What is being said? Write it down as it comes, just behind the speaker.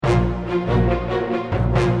Hello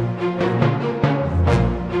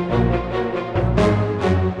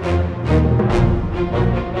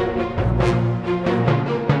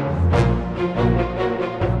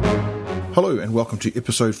and welcome to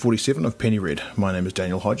episode 47 of Penny Red. My name is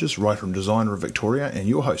Daniel Hodges, writer and designer of Victoria, and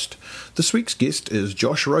your host. This week's guest is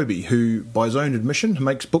Josh Roby, who, by his own admission,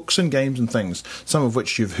 makes books and games and things, some of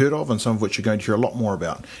which you've heard of and some of which you're going to hear a lot more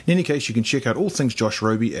about. In any case, you can check out all things Josh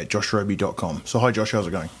Roby at joshroby.com. So hi Josh, how's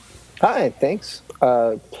it going? Hi, thanks.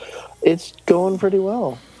 It's going pretty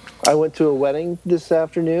well. I went to a wedding this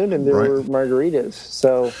afternoon, and there were margaritas.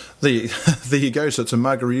 So there you go. So it's a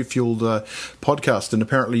margarita-fueled podcast, and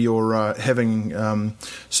apparently you're having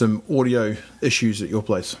some audio issues at your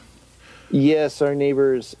place. Yes, our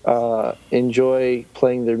neighbors enjoy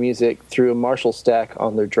playing their music through a Marshall stack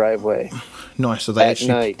on their driveway. Nice. Are they at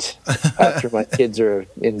night after my kids are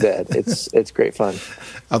in bed. It's great fun.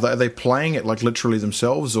 Are they playing it like literally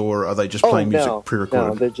themselves, or are they just playing music pre-recorded?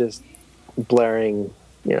 No, they're just blaring,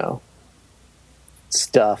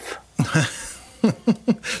 stuff.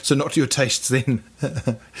 So not to your tastes then.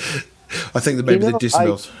 I think that maybe the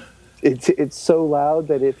decibels. It's so loud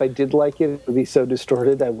that if I did like it, it would be so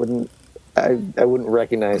distorted I wouldn't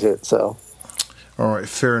recognize it. So. All right,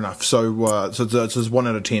 fair enough. So it's 1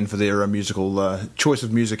 out of 10 for their musical choice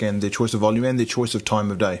of music and their choice of volume and their choice of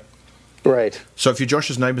time of day. Right. So if you're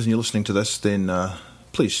Josh's neighbours and you're listening to this, then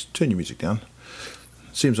please turn your music down.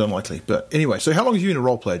 Seems unlikely, but anyway. So how long have you been a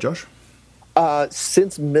role player, Josh?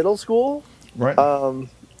 Since middle school. Right.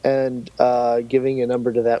 And giving a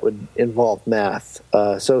number to that would involve math.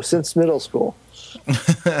 So since middle school,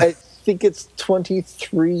 I think it's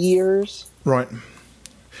 23 years. Right.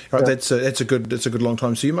 Right. Yeah. That's a good long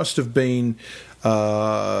time. So you must have been.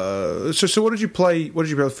 So what did you play? What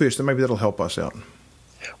did you play first? And maybe that'll help us out.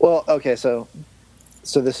 Well, okay. So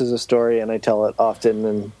this is a story, and I tell it often,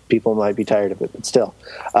 and people might be tired of it, but still.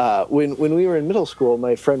 When we were in middle school,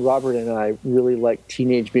 my friend Robert and I really liked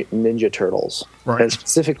Teenage Mutant Ninja Turtles. Right. And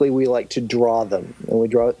specifically, we liked to draw them, and we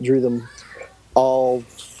drew them all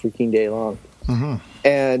freaking day long. Mm-hmm.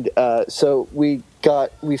 And so we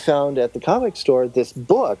found at the comic store this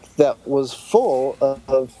book that was full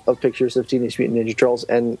of pictures of Teenage Mutant Ninja Turtles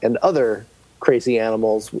and other crazy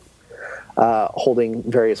animals holding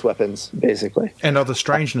various weapons, basically. And other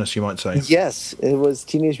strangeness, you might say. Yes, it was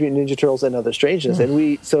Teenage Mutant Ninja Turtles and other strangeness.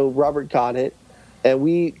 And so Robert got it, and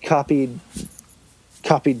we copied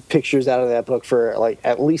pictures out of that book for like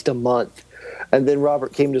at least a month. And then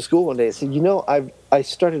Robert came to school one day and said, I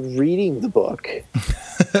started reading the book,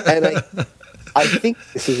 and I think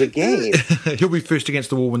this is a game. He'll be first against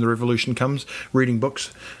the wall when the revolution comes, reading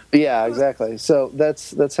books. Yeah, exactly. So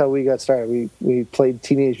that's how we got started. We played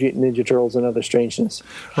Teenage Mutant Ninja Turtles and other strangeness.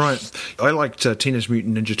 Right. I liked Teenage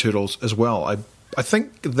Mutant Ninja Turtles as well. I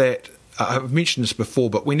think that I've mentioned this before,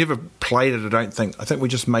 but we never played it, I don't think. I think we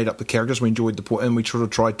just made up the characters. We enjoyed the point, and we sort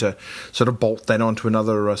of tried to sort of bolt that onto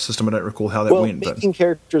another system. I don't recall how that went. Making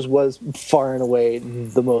characters was far and away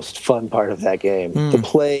the most fun part of that game. The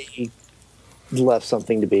play left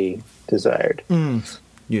something to be desired.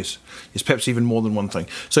 Yes, perhaps even more than one thing.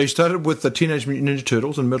 So you started with the Teenage Mutant Ninja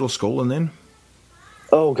Turtles in middle school, and then?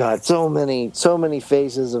 Oh God, so many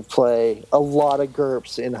phases of play. A lot of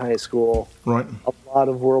GURPS in high school. Right. A lot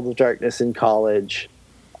of World of Darkness in college.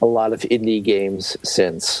 A lot of indie games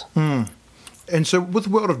since. And so, with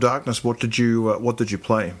World of Darkness, what did you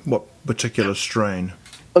play? What particular strain?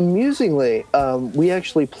 Amusingly, we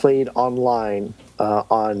actually played online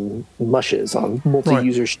on Mushes, on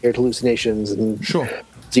multi-user shared hallucinations and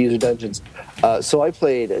multi-user dungeons. So I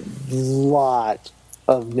played a lot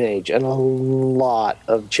of Mage and a lot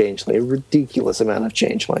of Changeling, a ridiculous amount of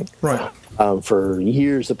Changeling. Right. For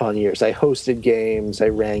years upon years. I hosted games, I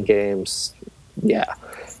ran games. Yeah.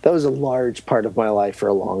 That was a large part of my life for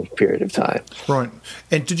a long period of time. Right.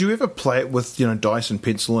 And did you ever play it with, dice and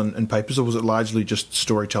pencil and papers, or was it largely just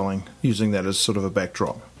storytelling, using that as sort of a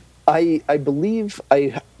backdrop? I believe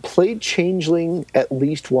I played Changeling at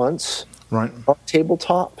least once. Right. On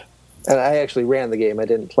tabletop. And I actually ran the game. I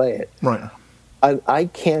didn't play it. Right. I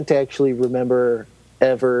can't actually remember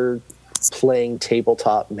ever playing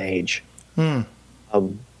tabletop Mage. But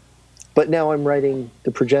now I'm writing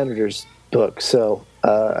the Progenitors book, so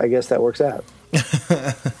I guess that works out.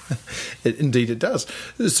 Indeed it does.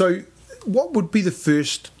 So what would be the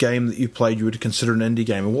first game that you played you would consider an indie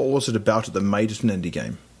game, and what was it about it that made it an indie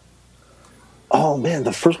game? Oh, man,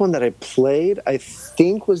 the first one that I played, I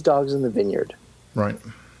think, was Dogs in the Vineyard. Right.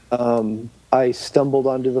 I stumbled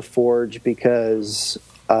onto the Forge because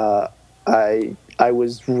I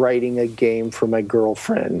was writing a game for my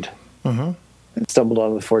girlfriend. And stumbled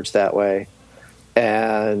onto the Forge that way.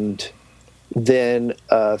 And then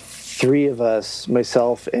three of us,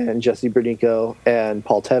 myself and Jesse Bernico and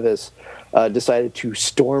Paul Tevis, decided to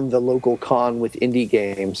storm the local con with indie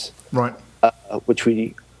games, Right. Which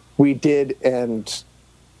we did, and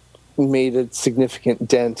made a significant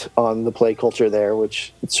dent on the play culture there,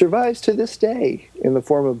 which survives to this day in the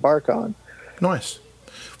form of BarCon. Nice.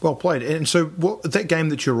 Well played. And so that game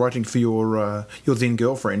that you're writing for your then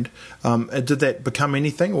girlfriend, did that become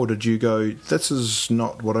anything, or did you go, this is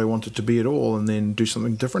not what I want it to be at all, and then do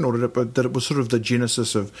something different, or did it was sort of the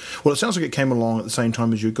genesis of, well, it sounds like it came along at the same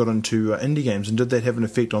time as you got into indie games, and did that have an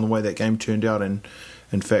effect on the way that game turned out and,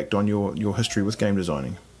 in fact, on your history with game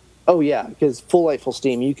designing? Oh, yeah, because Full Light Full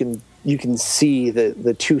Steam, you can see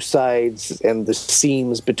the two sides and the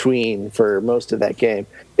seams between for most of that game.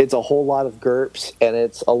 It's a whole lot of GURPS, and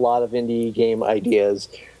it's a lot of indie game ideas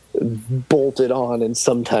bolted on and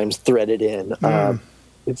sometimes threaded in.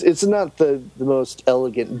 It's not the most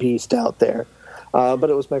elegant beast out there, but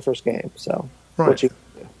it was my first game, so. Right.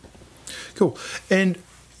 Cool. And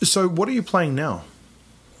so what are you playing now?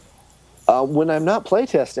 When I'm not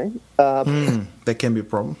playtesting. That can be a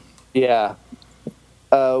problem. Yeah.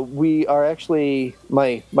 We are actually,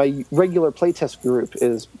 my regular playtest group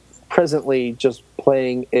is presently just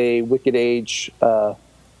playing a Wicked Age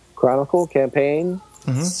Chronicle campaign.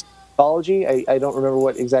 Anthology. I don't remember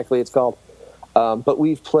what exactly it's called. But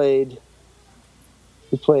we played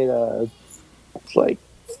like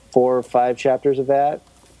 4 or 5 chapters of that.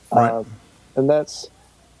 Right. And that's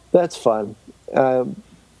fun.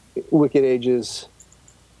 Wicked Age is...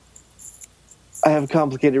 I have a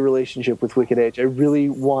complicated relationship with Wicked Age. I really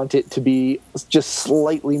want it to be just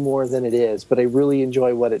slightly more than it is, but I really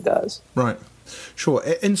enjoy what it does. Right. Sure.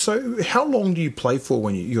 And so how long do you play for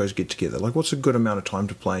when you guys get together? Like, what's a good amount of time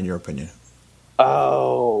to play, in your opinion?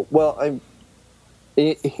 Oh, well,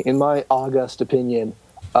 in my august opinion,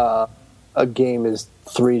 a game is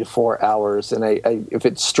 3 to 4 hours, and if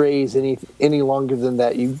it strays any longer than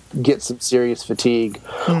that, you get some serious fatigue.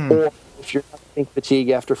 Or if you're not getting fatigue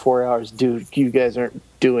after 4 hours, dude, you guys aren't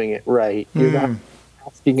doing it right. You're not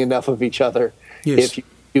asking enough of each other. Yes. If you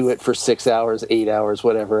do it for 6 hours, 8 hours,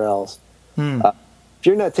 whatever else. If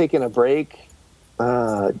you're not taking a break,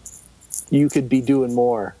 you could be doing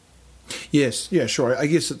more. Yes, yeah, sure. I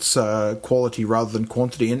guess it's quality rather than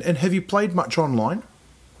quantity. And have you played much online?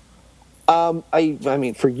 I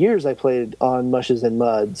mean, for years I played on Mushes and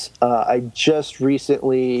Muds. I just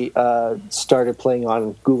recently started playing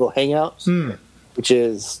on Google Hangouts, which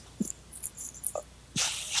is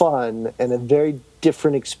fun and a very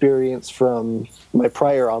different experience from my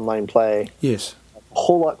prior online play. Yes. A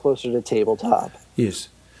whole lot closer to tabletop. Yes.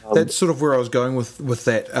 That's sort of where I was going with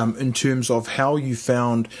that, in terms of how you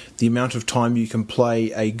found the amount of time you can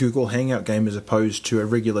play a Google Hangout game as opposed to a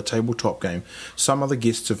regular tabletop game. Some other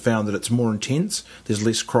guests have found that it's more intense. There's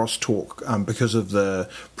less crosstalk because of the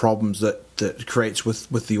problems that it creates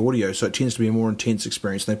with the audio. So it tends to be a more intense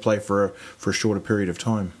experience. They play for a shorter period of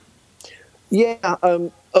time. Yeah.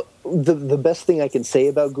 The best thing I can say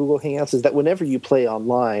about Google Hangouts is that whenever you play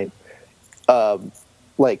online,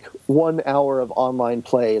 like 1 hour of online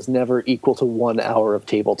play is never equal to 1 hour of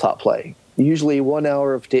tabletop play. Usually 1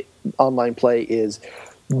 hour of online play is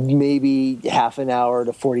maybe half an hour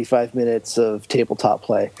to 45 minutes of tabletop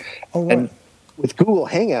play. Oh, right. And with Google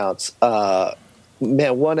Hangouts,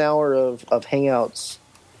 1 hour of Hangouts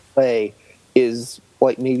play is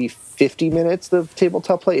like maybe 50 minutes of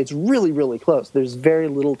tabletop play. It's really, really close. There's very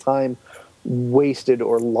little time wasted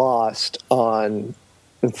or lost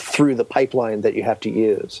through the pipeline that you have to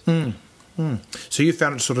use. So you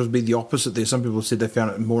found it sort of be the opposite there. Some people said they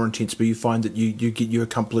found it more intense, but you find that you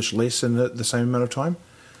accomplish less in the same amount of time?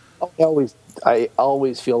 I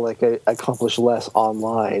always feel like I accomplish less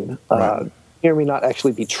online. Right. Hear me not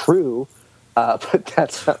actually be true, but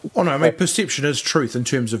that's... Oh, no, I mean, perception is truth in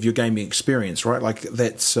terms of your gaming experience, right? Like,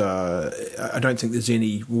 that's... I don't think there's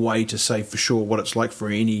any way to say for sure what it's like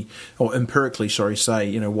for or empirically,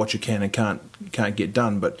 say, what you can and can't get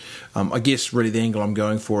done. But I guess really the angle I'm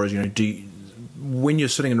going for is, when you're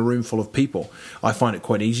sitting in a room full of people, I find it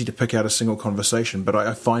quite easy to pick out a single conversation, but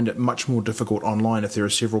I find it much more difficult online if there are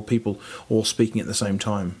several people all speaking at the same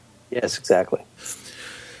time. Yes, exactly.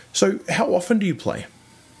 So how often do you play?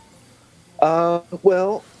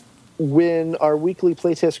 Well, when our weekly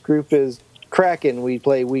playtest group is cracking, we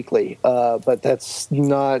play weekly, but that's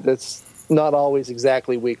not always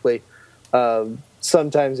exactly weekly.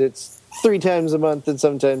 Sometimes it's 3 times a month, and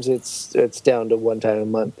sometimes it's down to 1 time a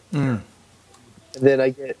month. And then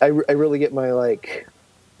I really get my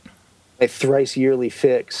thrice yearly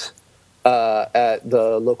fix at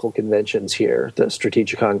the local conventions here, the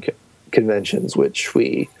Strategicon conventions, which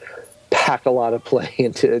we pack a lot of play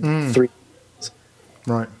into 3.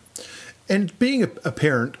 Right. And being a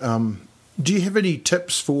parent, do you have any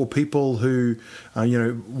tips for people who,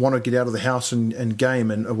 want to get out of the house and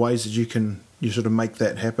game, and ways that you sort of make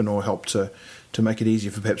that happen, or help to make it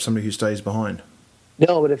easier for perhaps somebody who stays behind?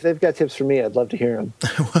 No, but if they've got tips for me, I'd love to hear them.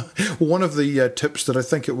 One of the tips that I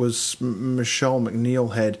think it was Michelle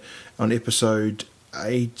McNeil had on episode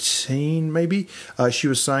 18, maybe, she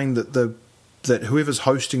was saying that whoever's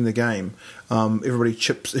hosting the game, everybody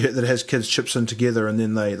that has kids chips in together, and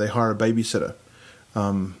then they hire a babysitter,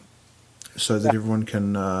 so that everyone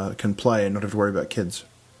can play and not have to worry about kids.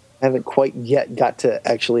 I haven't quite yet got to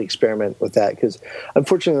actually experiment with that, because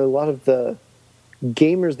unfortunately a lot of the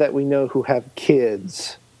gamers that we know who have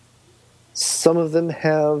kids, some of them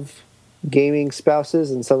have gaming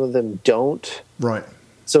spouses and some of them don't. Right.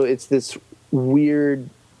 So it's this weird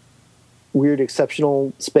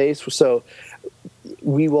exceptional space. So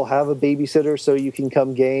we will have a babysitter so you can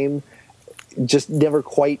come game, just never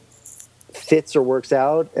quite fits or works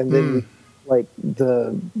out, and then like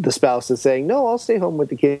the spouse is saying, no, I'll stay home with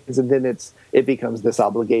the kids, and then it becomes this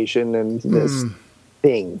obligation and this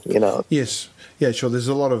thing, Yes. Yeah, sure. There's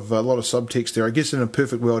a lot of subtext there. I guess in a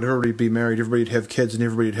perfect world, everybody'd be married, everybody'd have kids, and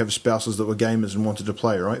everybody'd have spouses that were gamers and wanted to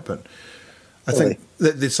play, right? But I think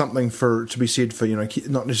that there's something to be said for,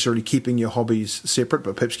 not necessarily keeping your hobbies separate,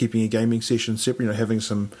 but perhaps keeping your gaming sessions separate. Having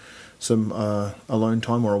some alone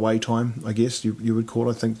time or away time, I guess you would call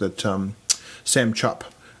it. I think that Sam Chupp,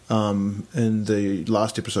 in the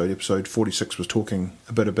last episode 46, was talking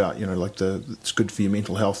a bit about, it's good for your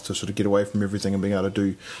mental health to sort of get away from everything and being able to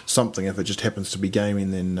do something. If it just happens to be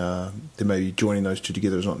gaming, then maybe joining those two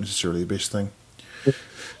together is not necessarily the best thing.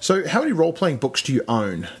 So how many role-playing books do you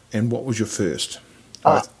own, and what was your first?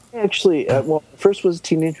 Actually, first was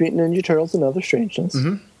Teenage Mutant Ninja Turtles and Other Strangeness.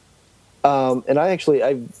 Mm-hmm. And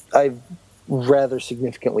I've rather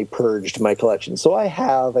significantly purged my collection. So I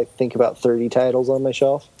have, I think, about 30 titles on my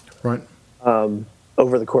shelf. Right.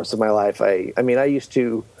 Over the course of my life, I used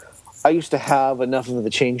to have enough of the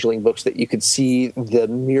Changeling books that you could see the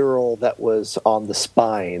mural that was on the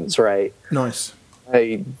spines. Right. Nice.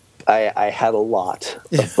 I had a lot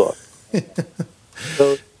of books.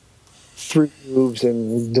 So, through moves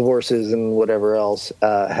and divorces and whatever else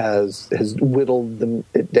has whittled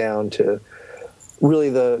it down to really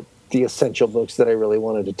the essential books that I really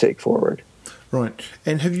wanted to take forward. Right.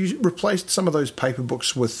 And have you replaced some of those paper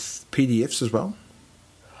books with PDFs as well?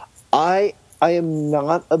 I am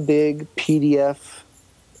not a big PDF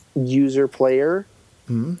user player,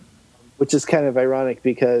 which is kind of ironic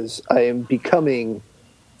because I am becoming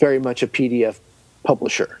very much a PDF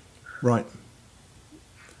publisher. Right.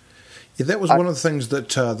 Yeah, that was one of the things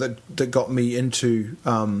that got me into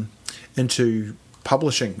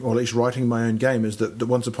publishing, or at least writing my own game, is that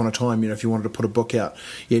once upon a time, if you wanted to put a book out,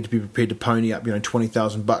 you had to be prepared to pony up,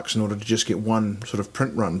 $20,000 in order to just get one sort of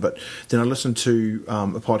print run. But then I listened to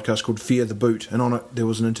a podcast called Fear the Boot, and on it there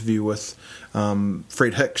was an interview with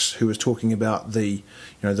Fred Hicks, who was talking about the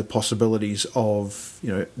possibilities of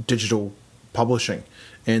digital publishing.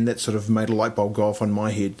 And that sort of made a light bulb go off on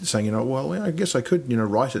my head, saying, I guess I could,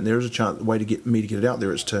 write it. And there is a way to get it out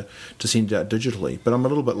there is to send it out digitally. But I'm a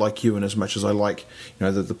little bit like you, in as much as I like,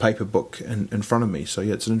 the paper book in front of me. So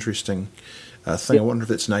yeah, it's an interesting thing. Yeah. I wonder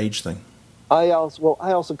if it's an age thing. I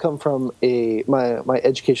also come from my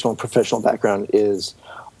educational and professional background is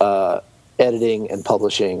editing and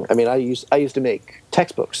publishing. I mean, I used to make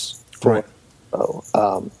textbooks for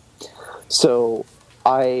so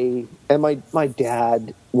my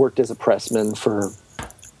dad worked as a pressman for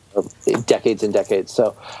decades and decades.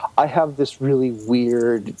 So I have this really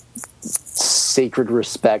weird, sacred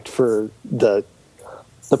respect for the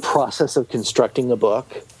process of constructing a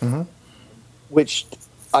book, which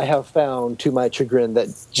I have found, to my chagrin, that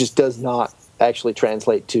just does not actually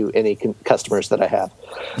translate to any customers that I have.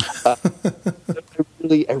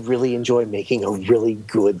 I really enjoy making a really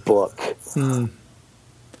good book, and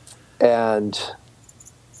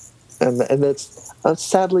that's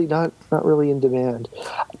sadly not really in demand.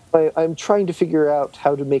 I'm trying to figure out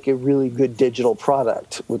how to make a really good digital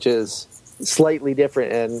product, which is slightly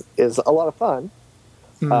different and is a lot of fun.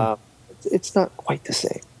 It's not quite the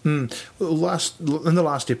same. Well, in the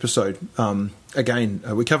last episode, again,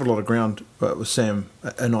 we covered a lot of ground with Sam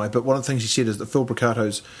and I, but one of the things he said is that Phil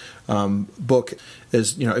Brocato's book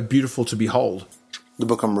is, beautiful to behold. The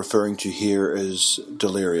book I'm referring to here is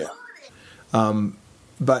Deliria.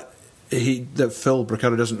 But Phil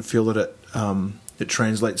Brocato doesn't feel that it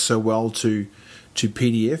translates so well to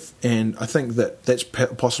PDF, and I think that's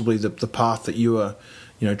possibly the path that you are,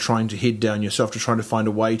 trying to head down yourself, to trying to find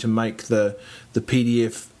a way to make the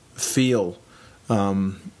PDF feel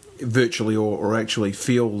virtually or actually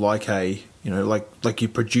feel like like you're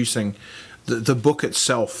producing the book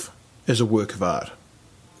itself is a work of art.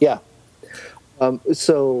 Yeah.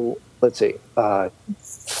 So let's see.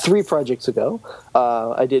 3 projects ago,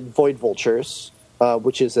 I did Void Vultures,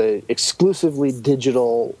 which is a exclusively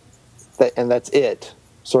digital, and that's it,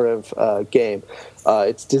 sort of game.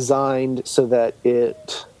 It's designed so that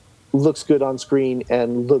it looks good on screen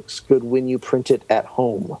and looks good when you print it at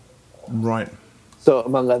home. Right. So,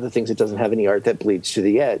 among other things, it doesn't have any art that bleeds to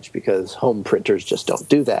the edge because home printers just don't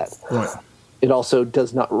do that. Right. It also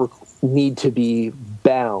does not need to be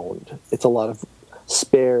bound. It's a lot of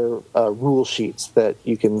spare rule sheets that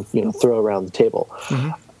you can throw around the table.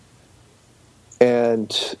 Mm-hmm.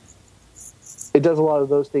 And it does a lot of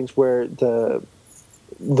those things where the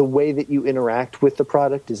way that you interact with the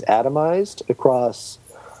product is atomized across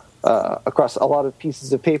a lot of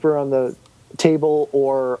pieces of paper on the table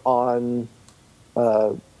or on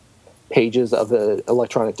pages of an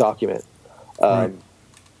electronic document. Right.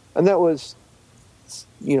 And that was,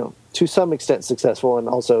 to some extent successful, and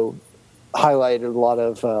also highlighted a lot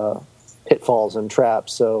of pitfalls and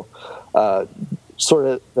traps. So sort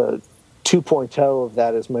of the 2.0 of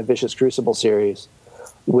that is my Vicious Crucible series,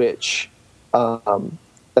 which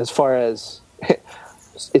as far as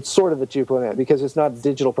it's sort of a 2.0 because it's not a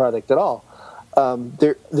digital product at all.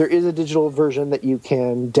 There is a digital version that you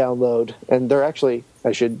can download, and they're actually,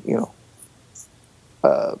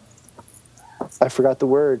 I forgot the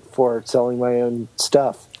word for selling my own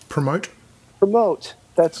stuff. Promote.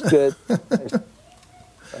 That's good.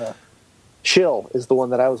 Shill is the one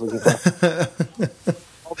that I was looking for.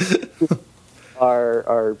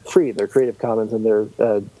 are free. They're Creative Commons, and they're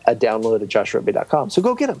a download at joshroby.com. So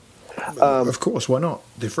go get them. Of course, why not?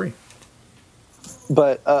 They're free.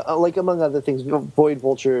 But like among other things, Void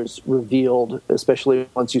Vultures revealed, especially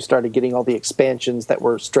once you started getting all the expansions that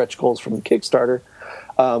were stretch goals from Kickstarter,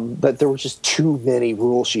 that there were just too many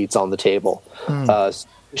rule sheets on the table.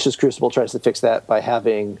 Vicious Crucible tries to fix that by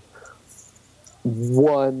having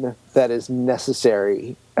one that is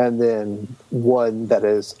necessary and then one that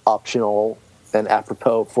is optional and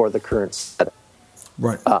apropos for the current setup.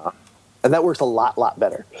 Right. And that works a lot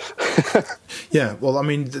better. Yeah, well, I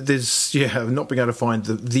mean, not being able to find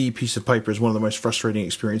the piece of paper is one of the most frustrating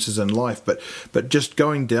experiences in life. But just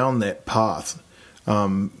going down that path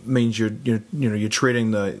means you're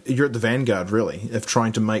treading you're at the vanguard, really, of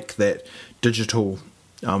trying to make that digital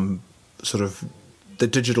sort of the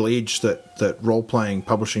digital edge that role playing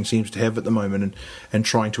publishing seems to have at the moment, and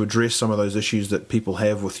trying to address some of those issues that people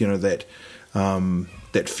have with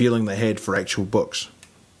that feeling they had for actual books.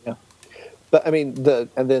 But I mean,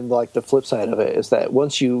 and then the flip side of it is that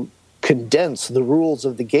once you condense the rules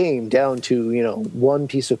of the game down to one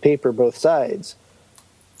piece of paper, both sides,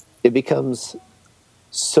 it becomes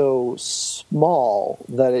so small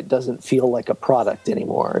that it doesn't feel like a product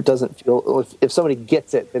anymore. It doesn't feel, if somebody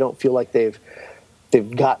gets it, they don't feel like they've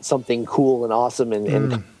got something cool and awesome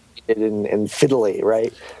and fiddly,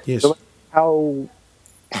 right? Yes. So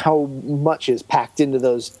how much is packed into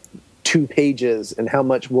those 2 pages and how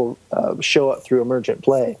much will show up through emergent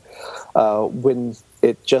play. When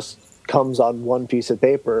it just comes on one piece of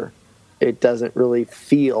paper, it doesn't really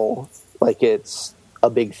feel like it's a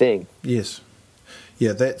big thing. Yes.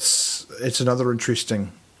 Yeah, it's another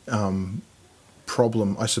interesting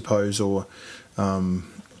problem, I suppose, or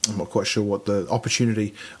I'm not quite sure what the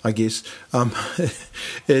opportunity, I guess,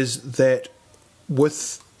 is that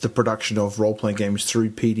with the production of role-playing games through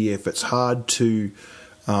PDF, it's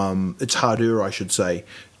harder, I should say,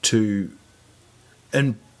 to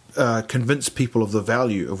convince people of the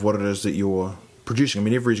value of what it is that you're producing. I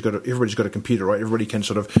mean, everybody's got a computer, right? Everybody can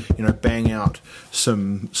sort of bang out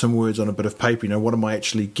some words on a bit of paper. What am I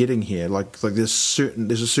actually getting here? Like there's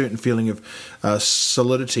a certain feeling of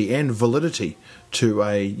solidity and validity to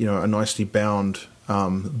a nicely bound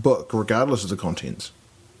book, regardless of the contents.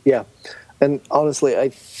 Yeah, and honestly, I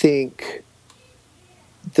think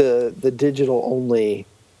the digital only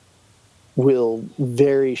will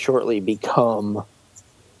very shortly become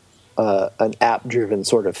an app-driven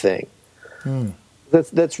sort of thing.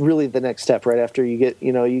 That's really the next step. Right after you get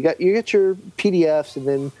you get your PDFs, and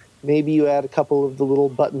then maybe you add a couple of the little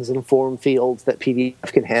buttons and form fields that PDF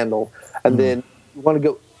can handle, and then you want to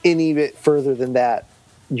go any bit further than that,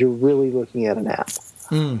 you're really looking at an app.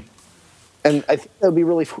 And I think that would be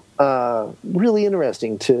really really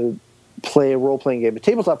interesting to play a role-playing game, a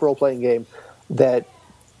tabletop role-playing game that,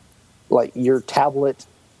 like, your tablet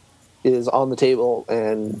is on the table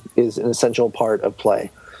and is an essential part of play.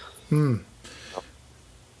 Yes.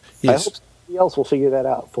 I hope somebody else will figure that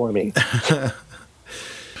out for me.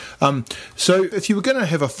 So if you were going to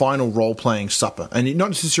have a final role-playing supper, and you're not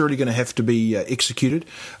necessarily going to have to be executed,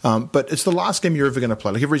 but it's the last game you're ever going to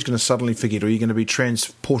play, like everybody's going to suddenly forget, or you're going to be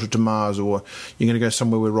transported to Mars, or you're going to go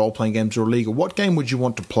somewhere where role-playing games are illegal, what game would you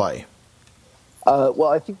want to play? Well,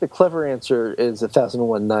 I think the clever answer is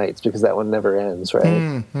 1001 Nights, because that one never ends,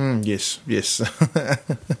 right? Yes.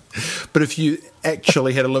 But if you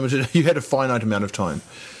actually had you had a finite amount of time.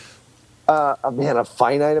 A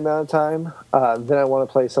finite amount of time, then I want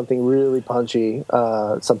to play something really punchy,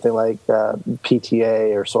 something like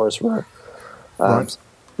PTA or Sorcerer. Right.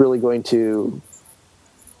 Really going to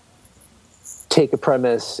take a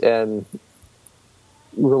premise and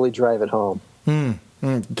really drive it home.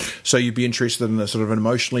 So you'd be interested in a sort of an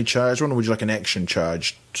emotionally charged one, or would you like an action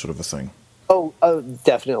charged sort of a thing? Oh,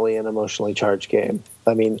 definitely an emotionally charged game.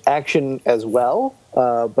 I mean, action as well,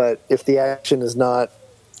 but if the action is not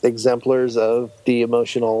exemplars of the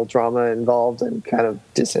emotional drama involved, I'm kind of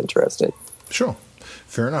disinterested. Sure.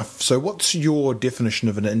 Fair enough. So what's your definition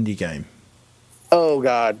of an indie game? Oh,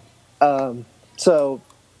 God. So,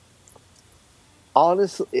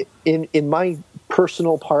 honestly, in my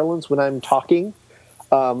personal parlance, when I'm talking,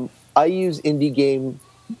 I use indie game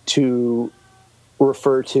to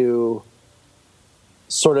refer to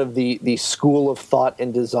sort of the school of thought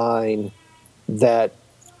and design that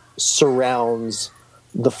surrounds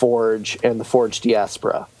the Forge and the Forge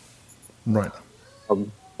diaspora. Right.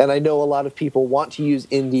 And I know a lot of people want to use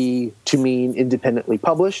indie to mean independently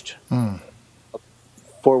published,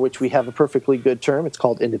 for which we have a perfectly good term. It's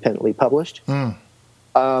called independently published.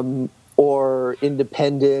 Or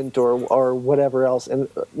independent or whatever else. And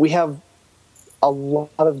we have a lot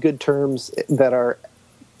of good terms that are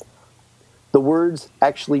the words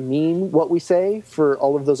actually mean what we say for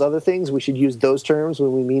all of those other things. We should use those terms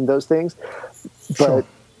when we mean those things. Sure. But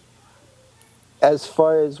as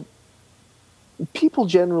far as people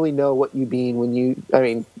generally know what you mean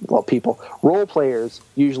role players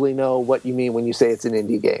usually know what you mean when you say it's an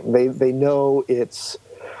indie game. They know it's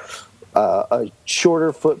a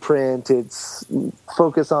shorter footprint, it's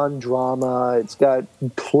focus on drama, it's got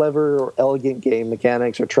clever or elegant game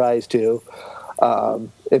mechanics, or tries to.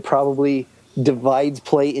 It probably divides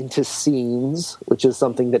play into scenes, which is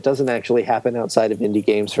something that doesn't actually happen outside of indie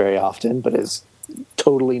games very often, but is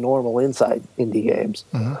totally normal inside indie games.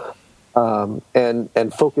 And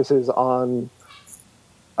focuses on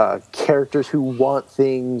characters who want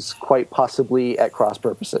things quite possibly at cross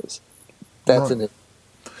purposes. That's right.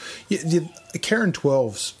 The Karen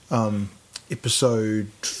 12's episode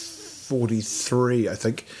 43, I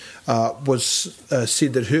think, was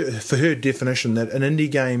said that for her definition, that an indie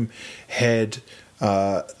game had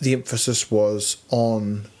the emphasis was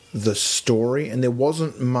on the story, and there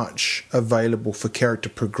wasn't much available for character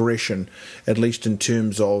progression, at least in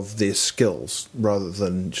terms of their skills, rather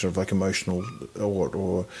than sort of like emotional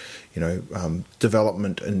or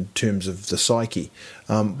development in terms of the psyche.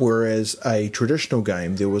 Whereas a traditional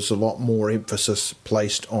game, there was a lot more emphasis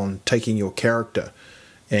placed on taking your character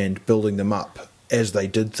and building them up as they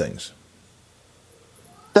did things.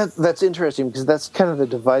 That's interesting, because that's kind of the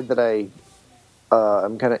divide that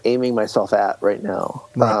I'm kind of aiming myself at right now.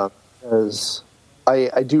 Right. Because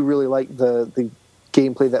I do really like the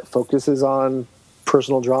gameplay that focuses on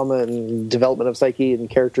personal drama and development of psyche and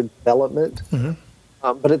character development.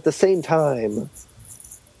 But at the same time,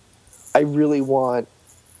 I really want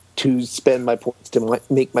to spend my points to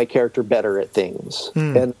make my character better at things.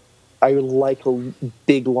 And I would like a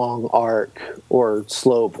big, long arc or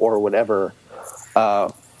slope or whatever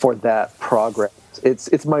for that progress.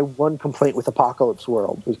 It's my one complaint with Apocalypse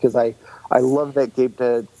World, because I love that game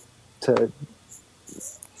to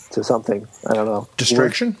something. I don't know.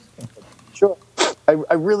 Distraction? Sure.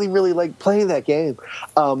 I really, really like playing that game.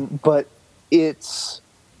 But its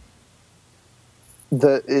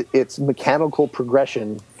mechanical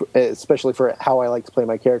progression, especially for how I like to play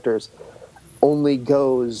my characters, only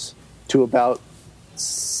goes to about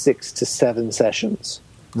 6 to 7 sessions.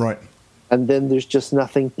 Right. And then there's just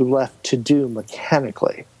nothing left to do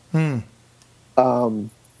mechanically. So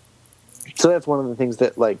that's one of the things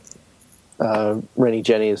that Rennie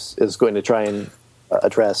Jenny is going to try and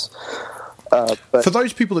address. But for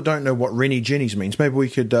those people that don't know what Rennie Jennies means, maybe we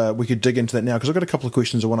could dig into that now, because I've got a couple of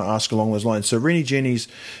questions I want to ask along those lines. So Rennie Jennies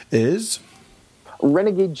is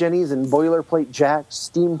Renegade Jennies and Boilerplate Jack,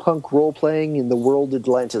 steampunk role-playing in the world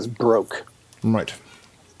Atlantis broke. Right.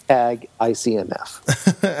 Tag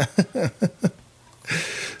ICMF.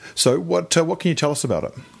 So what can you tell us about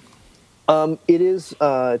it? It is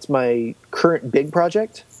it's my current big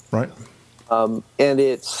project. Right. And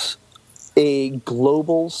it's a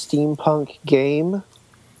global steampunk game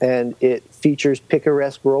and it features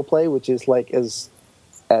picaresque roleplay, which is like as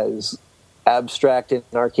abstract and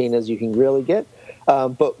arcane as you can really get.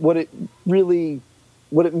 But what I mean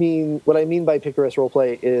by picaresque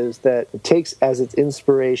roleplay is that it takes as its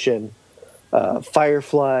inspiration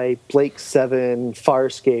Firefly, Blake 7,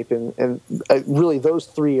 Farscape, and really those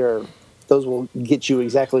will get you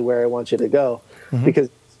exactly where I want you to go, because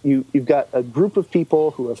you've got a group of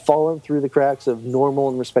people who have fallen through the cracks of normal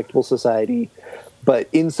and respectable society, but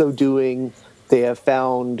in so doing, they have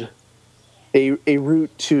found a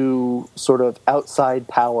route to sort of outside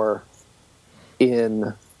power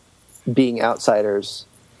in being outsiders,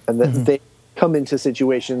 and that they come into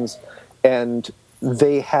situations and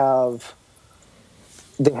they have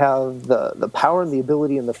the power and the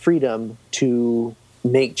ability and the freedom to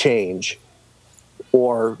make change,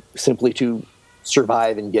 or simply to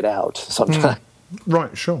survive and get out sometimes.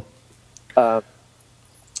 Right, sure. But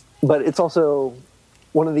it's also,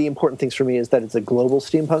 one of the important things for me is that it's a global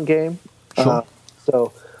steampunk game. Sure.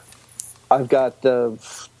 So I've got the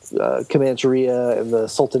Comancheria and the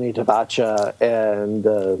Sultanate of Acha and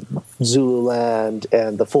Zululand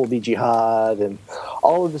and the Full Jihad and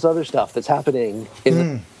all of this other stuff that's happening in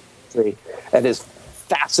the country and is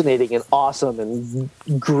fascinating and awesome and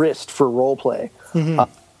grist for roleplay.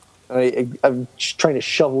 I'm trying to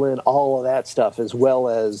shovel in all of that stuff, as well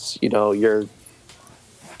as, your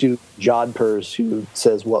dude Jodhpurs who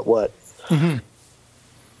says what.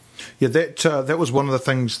 Yeah, that was one of the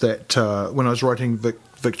things that when I was writing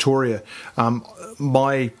Victoria,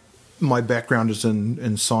 my background is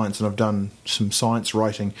in science, and I've done some science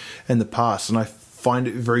writing in the past, and I find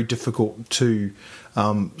it very difficult to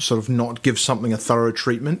sort of not give something a thorough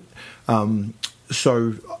treatment.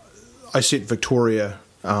 So I set Victoria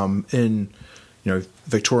in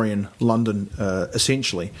Victorian London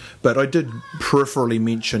essentially, but I did peripherally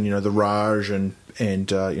mention the Raj and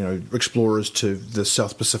explorers to the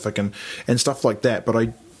South Pacific and stuff like that. But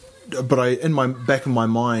I in my back of my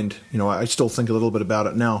mind, I still think a little bit about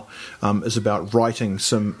it now. Is about writing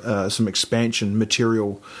some expansion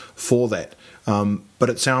material for that. But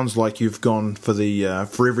it sounds like you've gone for the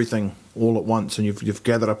for everything all at once, and you've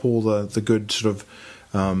gathered up all the good sort of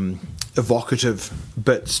evocative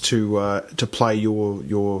bits to play your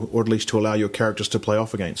or at least to allow your characters to play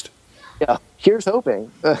off against. Yeah, here's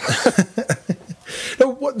hoping.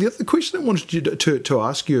 Now, the question I wanted you to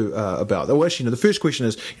ask you about, well, actually, the first question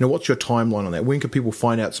is, what's your timeline on that? When can people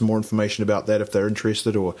find out some more information about that if they're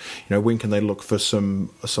interested, or when can they look for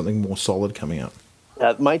something more solid coming out?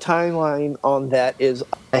 My timeline on that is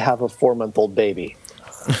I have a 4-month-old baby.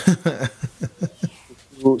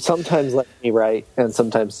 Who sometimes lets me write and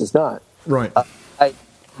sometimes does not. Right. I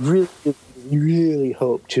really, really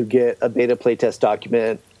hope to get a beta playtest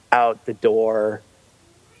document out the door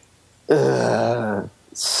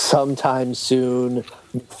sometime soon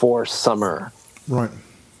for summer. Right.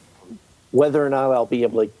 Whether or not I'll be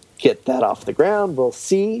able to get that off the ground, we'll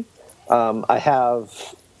see. I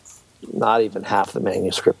have not even half the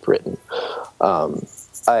manuscript written.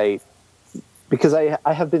 Because I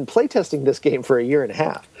have been playtesting this game for a year and a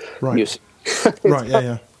half. Right. Right.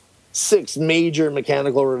 Yeah. 6 major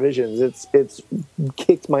mechanical revisions. It's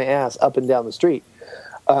kicked my ass up and down the street.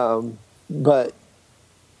 But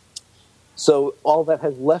so all that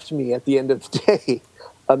has left me at the end of the day,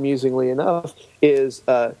 amusingly enough, is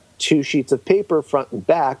 2 sheets of paper, front and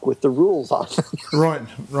back, with the rules on them.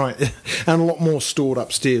 Right. And a lot more stored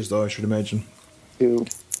upstairs, though, I should imagine, to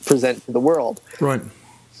present to the world. Right.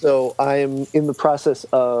 So I am in the process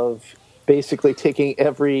of basically taking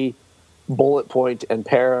every bullet point and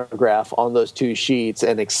paragraph on those 2 sheets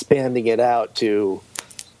and expanding it out to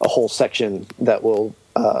a whole section that will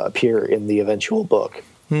appear in the eventual book.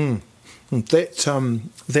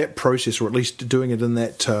 That process, or at least doing it in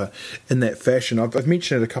that fashion, I've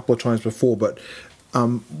mentioned it a couple of times before, but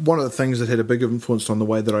one of the things that had a big influence on the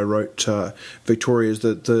way that I wrote Victoria is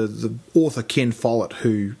that the author Ken Follett,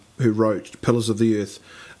 who wrote Pillars of the Earth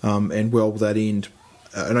and Well Without End,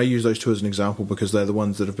 and I use those 2 as an example because they're the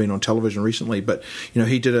ones that have been on television recently, but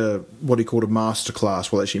he did what he called a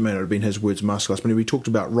masterclass. Well, actually it may not have been his words, masterclass, but he talked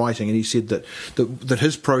about writing, and he said that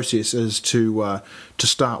his process is to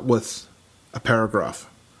start with a paragraph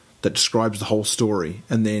that describes the whole story,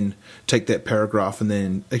 and then take that paragraph and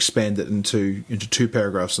then expand it into 2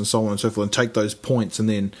 paragraphs, and so on and so forth, and take those points and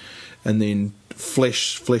then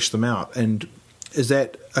flesh them out. And is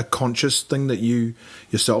that a conscious thing that you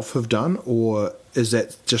yourself have done, or is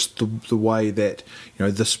that just the way that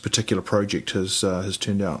this particular project has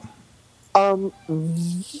turned out?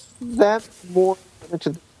 That's more to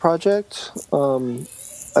the project. I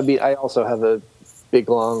mean, I also have a big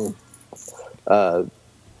long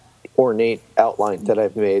ornate outline that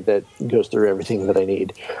I've made that goes through everything that I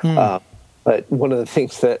need. But one of the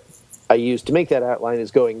things that I use to make that outline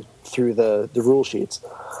is going through the rule sheets.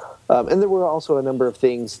 And there were also a number of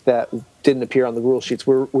things that didn't appear on the rule sheets,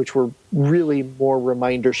 which were really more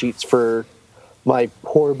reminder sheets for my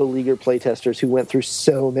poor beleaguered playtesters who went through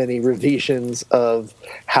so many revisions of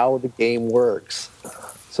how the game works.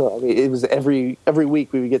 So I mean, it was every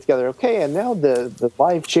week we would get together. Okay, and now the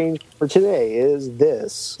live change for today is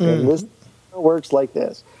this, and this works like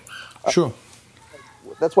this. Sure.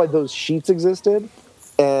 That's why those sheets existed,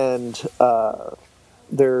 and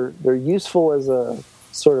they're useful as a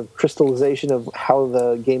sort of crystallization of how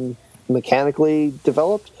the game mechanically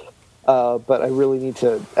developed. But I really need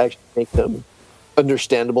to actually make them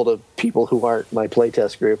understandable to people who aren't my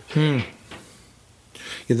playtest group.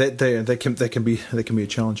 Yeah, they can be a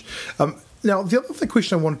challenge. Now, the other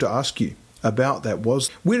question I wanted to ask you about that was,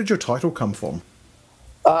 where did your title come from?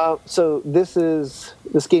 So this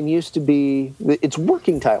game used to be its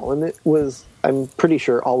working title, and it was, I'm pretty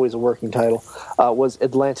sure, always a working title. Was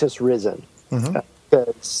Atlantis Risen?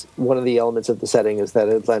 Because one of the elements of the setting is that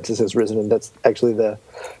Atlantis has risen, and that's actually the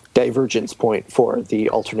divergence point for the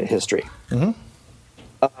alternate history.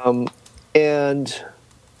 And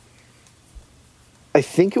I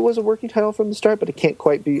think it was a working title from the start, but it can't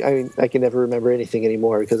quite be. I mean, I can never remember anything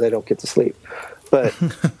anymore because I don't get to sleep. But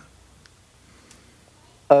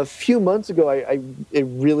a few months ago, it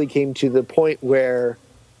really came to the point where,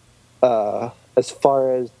 as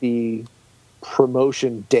far as the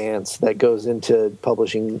promotion dance that goes into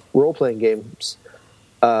publishing role-playing games,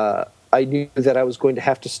 I knew that I was going to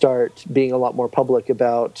have to start being a lot more public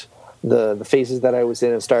about the phases that I was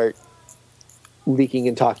in and start leaking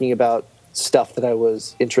and talking about stuff that I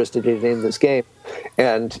was interested in this game.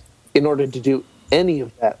 And in order to do any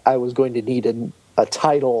of that, I was going to need a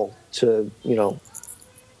title to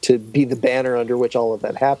be the banner under which all of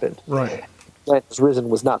that happened. Right. Atlantis Risen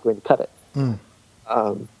was not going to cut it.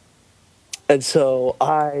 And so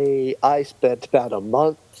I spent about a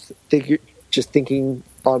month just thinking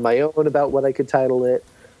on my own about what I could title it.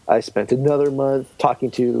 I spent another month talking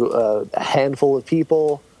to a handful of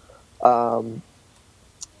people.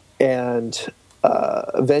 And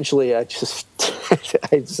eventually I just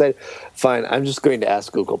I decided, fine, I'm just going to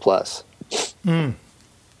ask Google+.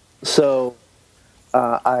 So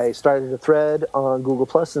I started a thread on Google+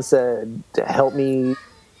 and said, help me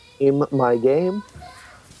name my game.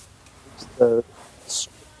 It's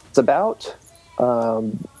about,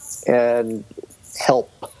 and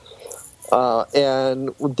help. And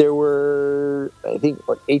there were, I think,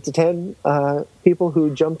 like 8 to 10 people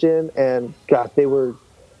who jumped in, and God, they were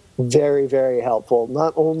very, very helpful,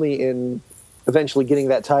 not only in eventually getting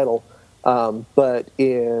that title, but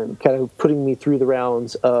in kind of putting me through the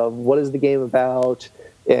rounds of what is the game about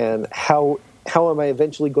and how am I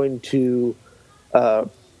eventually going to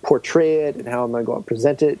portray it and how am I going to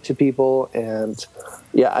present it to people. And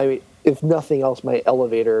yeah, I mean, if nothing else, my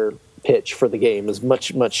elevator pitch for the game is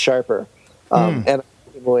much, much sharper. And I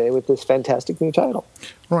came away with this fantastic new title.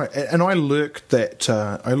 Right, and I lurked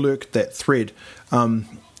that thread. And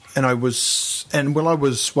while I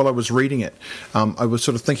was reading it, I was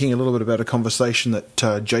sort of thinking a little bit about a conversation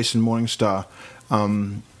that Jason Morningstar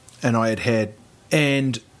and I had,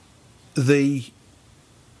 and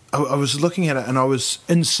I was looking at it, and I was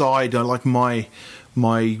inside, like my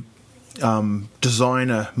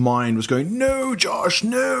designer mind was going, no, Josh,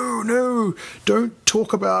 no, don't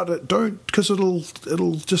talk about it, don't, because it'll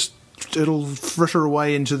fritter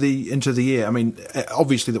away into the air. I mean,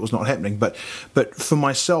 obviously that was not happening, but for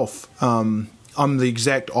myself, I'm the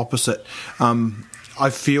exact opposite. I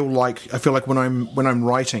feel like when I'm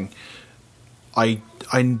writing, I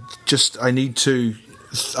need to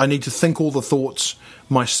think all the thoughts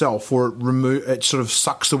myself, or it sort of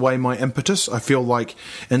sucks away my impetus. I feel like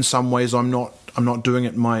in some ways I'm not doing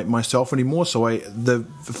it myself anymore. So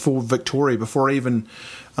for Victoria, before I even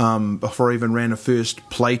ran a first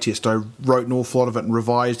playtest, I wrote an awful lot of it and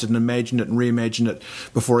revised it and imagined it and reimagined it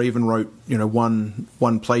before I even wrote one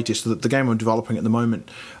playtest. So the game I'm developing at the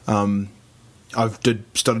moment, I've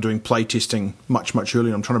started doing playtesting much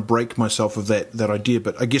earlier. I'm trying to break myself of that idea.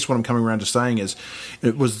 But I guess what I'm coming around to saying is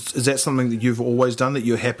that something that you've always done, that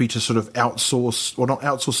you're happy to sort of outsource? Well, not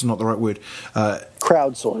outsource is not the right word.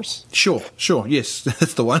 Crowdsource. Sure. Yes,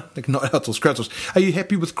 that's the one. Not outsource, crowdsource. Are you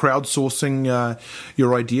happy with crowdsourcing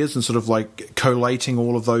your ideas and sort of like collating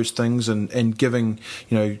all of those things and giving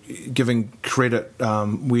credit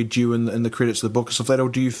where due in the credits of the book and stuff like that, or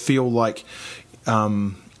do you feel like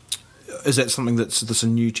is that something that's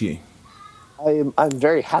new to you? I'm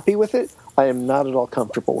very happy with it. I am not at all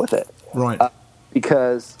comfortable with it. Right.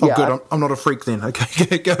 because good. I'm not a freak then.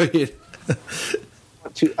 Okay, go ahead.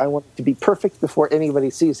 I want it to be perfect before anybody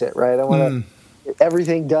sees it, right? I want to get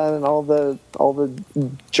everything done and all the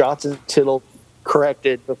jots and tittle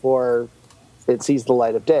corrected before it sees the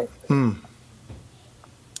light of day.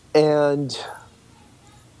 And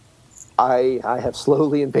I have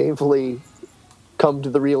slowly and painfully come to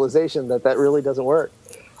the realization that really doesn't work.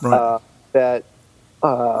 Right. That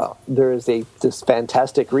there is this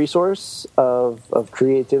fantastic resource of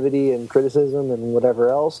creativity and criticism and whatever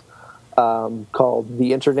else called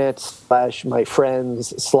the internet / my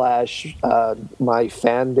friends / my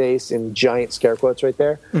fan base, in giant scare quotes right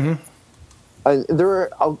there. And there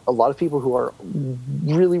are a lot of people who are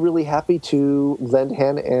really, really happy to lend a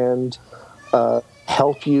hand and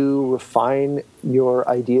help you refine your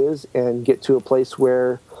ideas and get to a place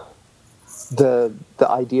where the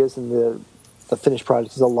ideas and the finished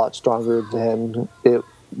product is a lot stronger than it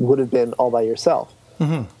would have been all by yourself.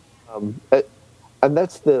 And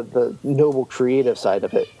that's the noble creative side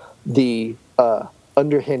of it. The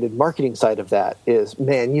underhanded marketing side of that is,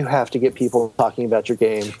 man, you have to get people talking about your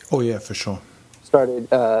game. Oh, yeah, for sure.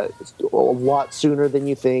 Started a lot sooner than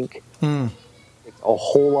you think. It's a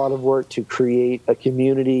whole lot of work to create a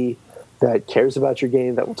community that cares about your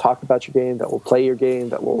game, that will talk about your game, that will play your game,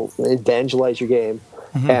 that will evangelize your game.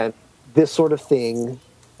 And this sort of thing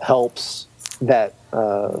helps that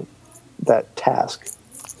task.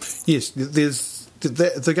 Yes, there's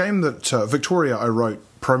the game that Victoria I wrote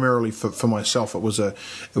primarily for myself. It was a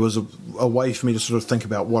way for me to sort of think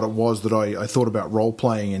about what it was that I thought about role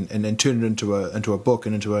playing and then turn it into a book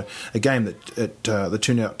and into a game that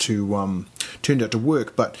turned out to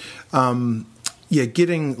work. But yeah,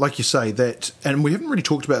 getting, like you say, that, and we haven't really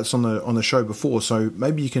talked about this on the show before, so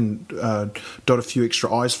maybe you can dot a few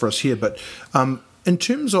extra I's for us here. But in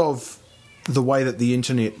terms of the way that the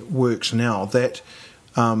internet works now, that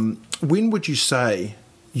when would you say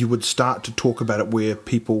you would start to talk about it where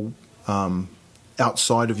people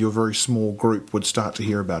outside of your very small group would start to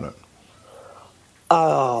hear about it?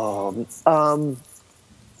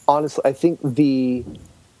 Honestly, I think the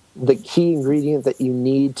key ingredient that you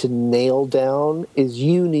need to nail down is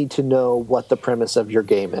you need to know what the premise of your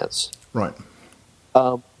game is. Right.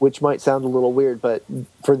 Which might sound a little weird, but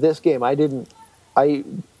for this game, I didn't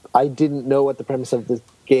know what the premise of the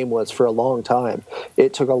game was for a long time.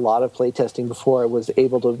 It took a lot of playtesting before I was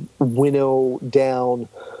able to winnow down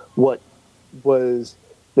what was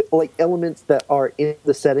like elements that are in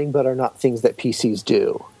the setting but are not things that PCs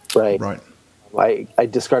do. Right. I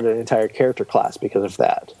discarded an entire character class because of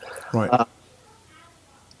that. Right.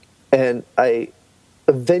 And I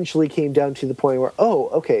eventually came down to the point where,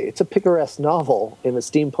 okay, it's a picaresque novel in a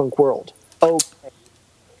steampunk world. Okay.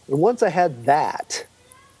 And once I had that,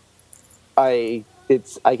 I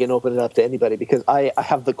can open it up to anybody because I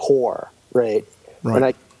have the core, right? And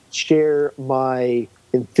I share my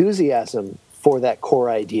enthusiasm for that core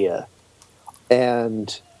idea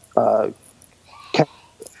and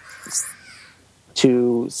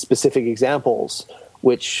to specific examples,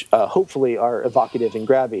 which hopefully are evocative and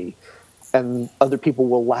grabby, and other people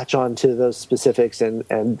will latch on to those specifics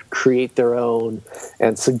and create their own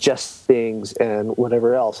and suggest things and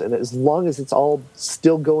whatever else. And as long as it's all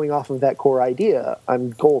still going off of that core idea,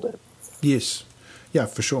 I'm golden. Yes. Yeah,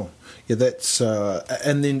 for sure. Yeah, that's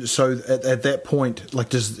and then so at that point,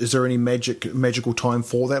 like, is there any magical time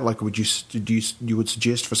for that? Like, would you would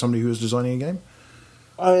suggest for somebody who is designing a game?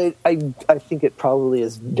 I think it probably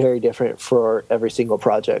is very different for every single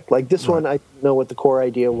project. Like this one, I didn't know what the core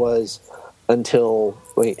idea was until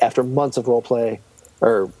after months of role play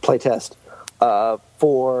or playtest.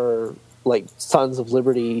 For like Sons of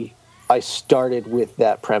Liberty, I started with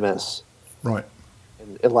that premise, right,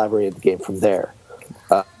 and elaborated the game from there.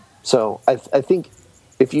 So I think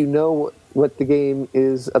if you know what the game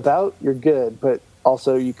is about, you're good. But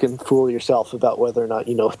also, you can fool yourself about whether or not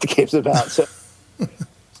you know what the game's about. So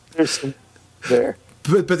there's some there.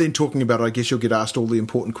 But then talking about it, I guess you'll get asked all the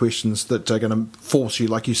important questions that are going to force you,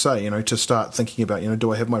 like you say, to start thinking about,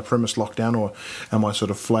 do I have my premise locked down, or am I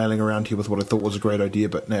sort of flailing around here with what I thought was a great idea,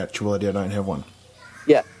 but in actuality I don't have one?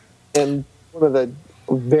 Yeah, and one of the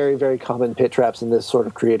very, very common pit traps in this sort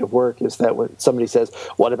of creative work is that when somebody says,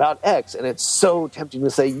 what about X? And it's so tempting to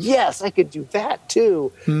say, yes, I could do that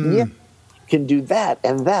too. Yeah, you can do that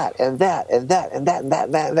and that and that and that and that and that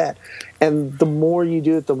and that and that. And the more you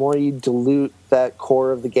do it, the more you dilute that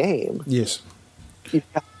core of the game. Yes. You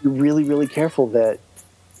have to be really, really careful that,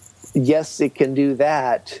 yes, it can do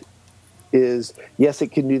that yes,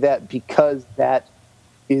 it can do that because that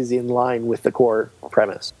is in line with the core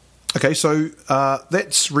premise. Okay, so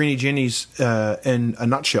that's Rennie Jenny's in a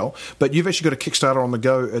nutshell, but you've actually got a Kickstarter on the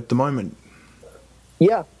go at the moment.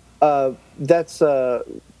 Yeah, that's the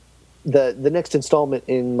next installment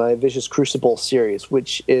in my Vicious Crucible series,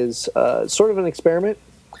 which is sort of an experiment.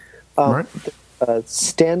 Right.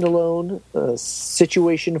 Standalone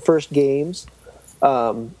situation first games.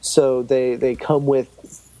 So they come with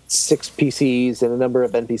 6 PCs and a number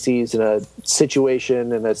of NPCs and a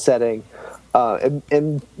situation and a setting.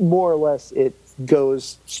 And more or less it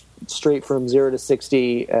goes straight from 0 to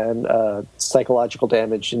 60 and psychological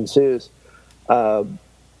damage ensues. And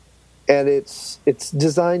it's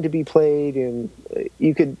designed to be played in.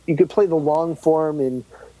 You could play the long form in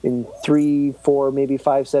 3, 4, maybe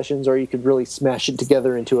 5 sessions, or you could really smash it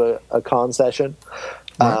together into a con session.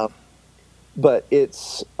 Right. But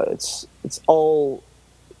it's all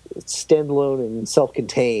standalone and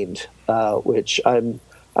self-contained, which I'm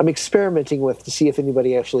experimenting with to see if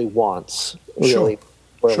anybody actually wants. Really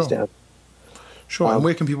boils down. Sure. And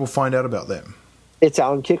where can people find out about that? It's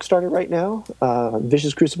out on Kickstarter right now.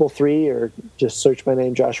 Vicious Crucible 3, or just search my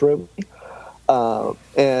name, Josh Roby.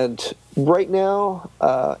 And right now,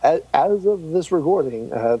 as of this recording,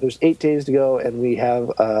 there's 8 days to go, and we have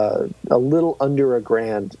a little under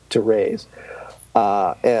 $1,000 to raise.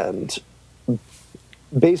 And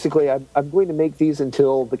basically, I'm going to make these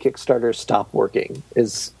until the Kickstarter stop working,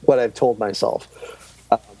 is what I've told myself.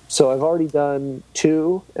 So I've already done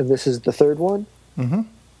 2, and this is the 3rd one. Mm-hmm.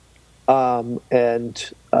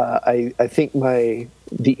 And I think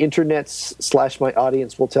the internet / my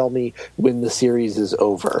audience will tell me when the series is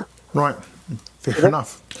over. Right. Fair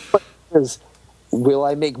enough. Is, will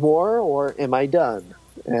I make more, or am I done?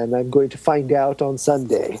 And I'm going to find out on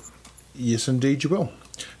Sunday. Yes, indeed you will.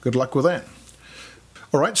 Good luck with that.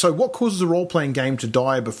 All right, so what causes a role-playing game to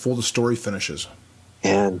die before the story finishes?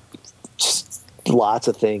 And just lots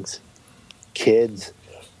of things. Kids.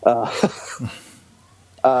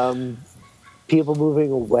 People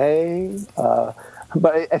moving away.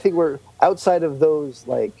 But I think we're outside of those,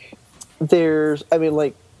 like,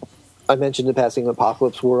 I mentioned in passing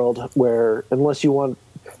Apocalypse World, where unless you want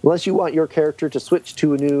your character to switch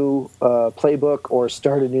to a new playbook or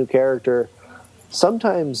start a new character,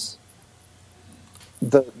 sometimes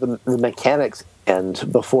the mechanics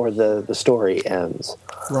end before the story ends.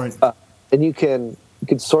 Right. And you can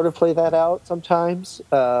sort of play that out sometimes.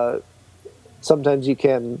 Sometimes you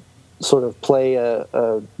can sort of play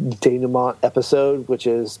a denouement episode, which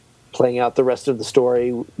is playing out the rest of the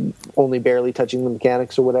story, only barely touching the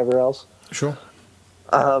mechanics or whatever else. Sure.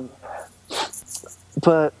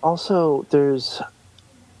 But also there's,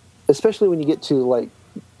 especially when you get to like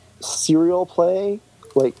serial play,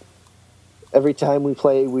 like every time we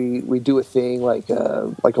play, we do a thing like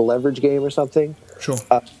a leverage game or something. Sure.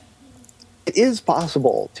 It is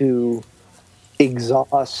possible to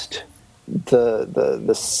exhaust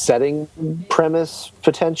the setting premise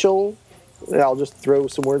potential. I'll just throw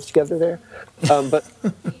some words together there. But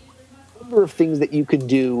the number of things that you can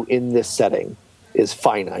do in this setting is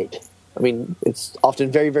finite. I mean, it's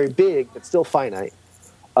often very, very big, but still finite.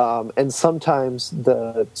 And sometimes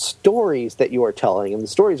the stories that you are telling, and the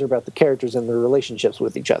stories are about the characters and their relationships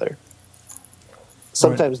with each other.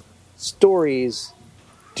 Sometimes stories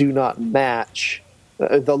do not match.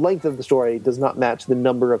 The length of the story does not match the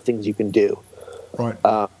number of things you can do. Right.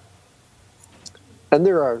 And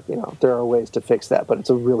there are ways to fix that, but it's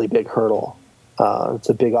a really big hurdle. It's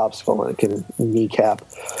a big obstacle, and it can kneecap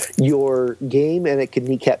your game, and it can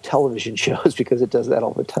kneecap television shows because it does that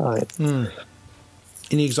all the time.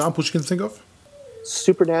 Any examples you can think of?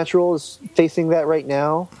 Supernatural is facing that right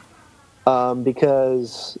now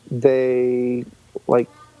because they, like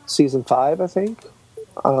season 5, I think.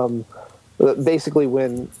 Basically,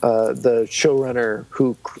 when the showrunner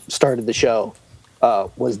who started the show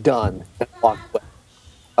was done and walked away,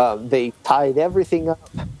 they tied everything up,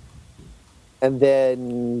 and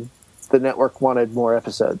then the network wanted more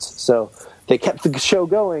episodes. So they kept the show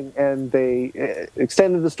going, and they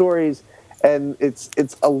extended the stories, and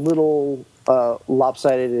it's a little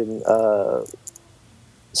lopsided and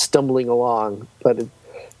stumbling along, but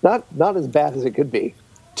not as bad as it could be,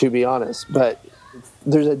 to be honest. But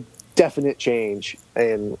there's a definite change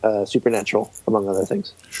in Supernatural, among other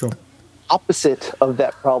things. Sure. Opposite of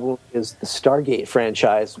that problem is the Stargate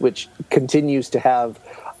franchise, which continues to have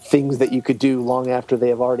things that you could do long after they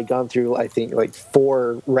have already gone through, I think, like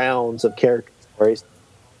 4 rounds of character stories.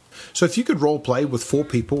 So if you could role play with 4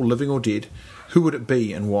 people, living or dead, who would it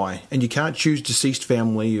be and why? And you can't choose deceased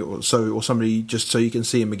family or somebody just so you can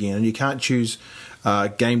see them again, and you can't choose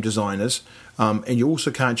game designers. and you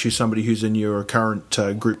also can't choose somebody who's in your current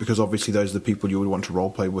group, because obviously those are the people you would want to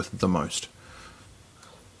roleplay with the most.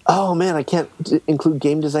 Oh man, I can't include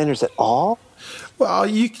game designers at all? Well,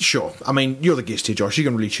 sure. I mean, you're the guest here, Josh. You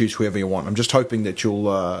can really choose whoever you want. I'm just hoping that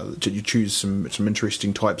you choose some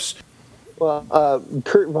interesting types. Well,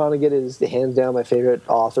 Kurt Vonnegut is hands down my favorite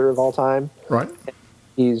author of all time. Right.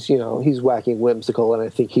 He's wacky and whimsical, and I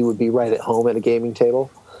think he would be right at home at a gaming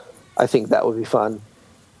table. I think that would be fun.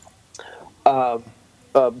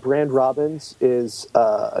 Brand Robbins is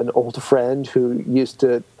an old friend who used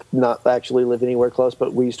to not actually live anywhere close,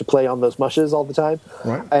 but we used to play on those mushes all the time.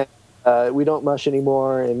 Right. And we don't mush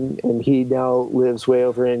anymore, and he now lives way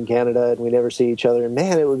over in Canada, and we never see each other. And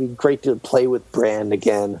man, it would be great to play with Brand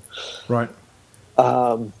again. Right.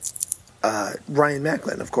 Ryan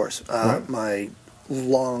Macklin, of course, right. My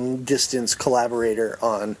long-distance collaborator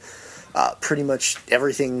on pretty much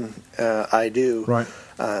everything I do. Right.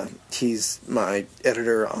 He's my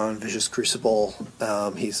editor on Vicious Crucible.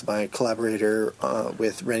 He's my collaborator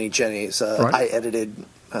with Rennie Jennings. Right. I edited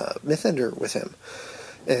Mythender with him.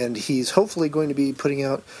 And he's hopefully going to be putting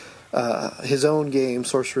out his own game,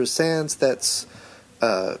 Sorcerer's Sands, that's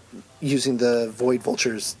using the Void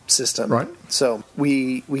Vultures system. Right. So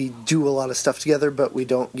we do a lot of stuff together, but we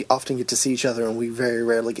don't often get to see each other, and we very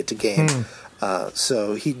rarely get to game.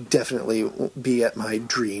 So he'd definitely be at my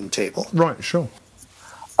dream table. Right, sure.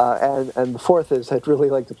 And the fourth is I'd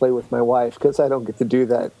really like to play with my wife, because I don't get to do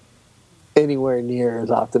that anywhere near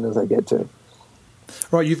as often as I get to.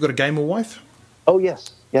 Right, you've got a gamer wife? Oh, yes.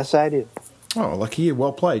 Yes, I do. Oh, lucky you.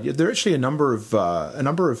 Well played. There are actually a number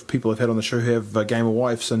of people I've had on the show who have gamer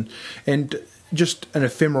wives, and just an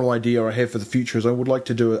ephemeral idea I have for the future is I would like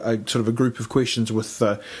to do a sort of a group of questions with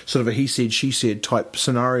sort of a he said she said type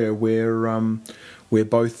scenario where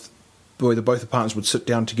both the partners would sit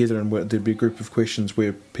down together, and there'd be a group of questions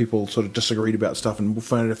where people sort of disagreed about stuff, and we'll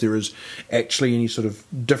find out if there is actually any sort of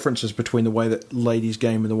differences between the way that ladies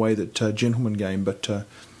game and the way that gentlemen game. But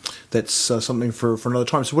that's something for another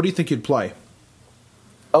time. So what do you think you'd play?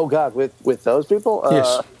 Oh, God, with those people?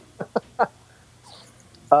 Yes.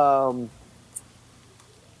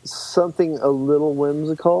 Something a little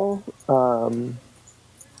whimsical.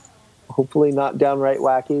 Hopefully not downright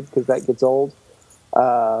wacky, because that gets old.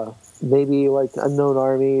 Maybe like Unknown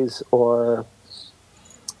Armies, or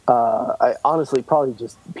I honestly probably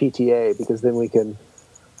just PTA, because then we can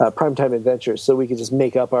Primetime Adventures, so we can just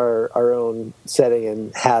make up our own setting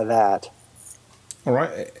and have that. All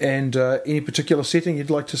right, and any particular setting you'd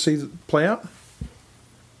like to see play out?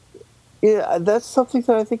 Yeah, that's something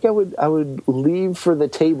that I think I would leave for the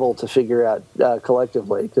table to figure out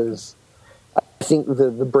collectively, because I think the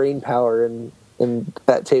brain power in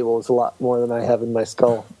that table is a lot more than I have in my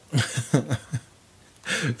skull.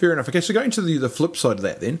 Fair enough. Okay, so going to the flip side of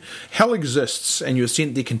that then, hell exists and you're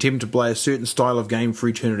sent there condemned to play a certain style of game for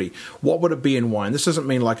eternity. What would it be and why? And this doesn't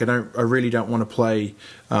mean like I really don't want to play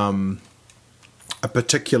a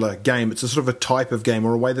particular game. It's a sort of a type of game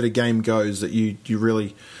or a way that a game goes that you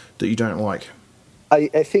don't like. I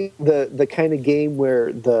think the kind of game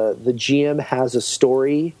where the GM has a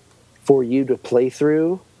story for you to play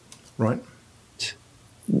through. Right.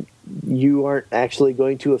 You aren't actually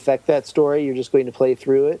going to affect that story. You're just going to play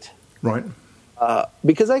through it. Right.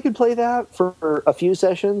 Because I could play that for a few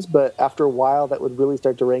sessions, but after a while that would really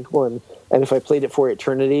start to rankle. And if I played it for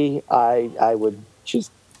eternity, I would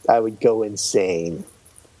go insane.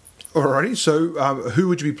 Alrighty. So who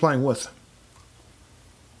would you be playing with?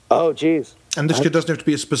 Oh, geez. And this doesn't have to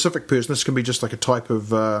be a specific person. This can be just like a type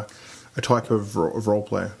of role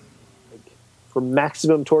player. For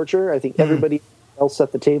maximum torture, I think everybody else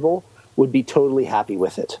at the table would be totally happy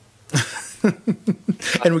with it.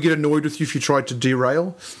 And would get annoyed with you if you tried to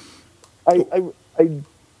derail?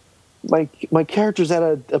 My character's at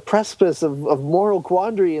a precipice of moral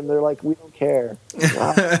quandary, and they're like, we don't care.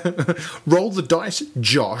 Roll the dice,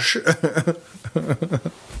 Josh.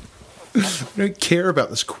 We don't care about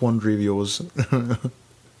this quandary of yours.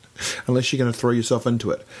 Unless you're going to throw yourself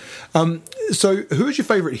into it. So who is your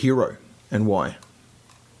favourite hero and why?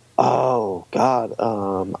 Oh, God.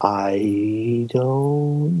 I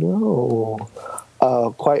don't know.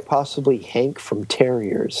 Quite possibly Hank from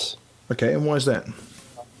Terriers. Okay, and why is that?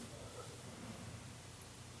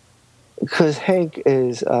 Because Hank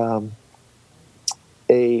is a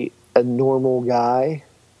normal guy.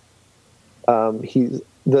 He's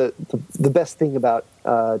the best thing about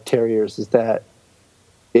Terriers is that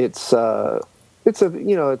it's a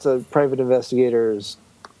private investigator's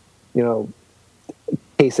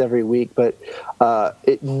case every week, but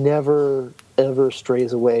it never ever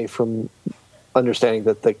strays away from understanding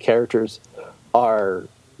that the characters are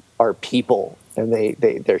are people, and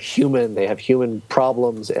they're human. They have human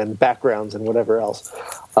problems and backgrounds and whatever else.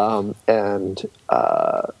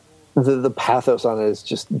 The pathos on it is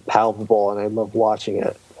just palpable, and I love watching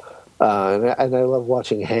it. And I love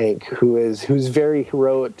watching Hank, who's very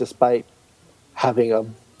heroic despite having a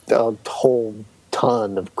whole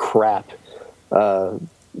ton of crap,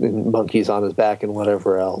 monkeys on his back and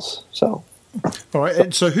whatever else. So, all right.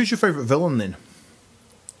 And so, who's your favorite villain then?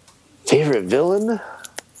 Favorite villain?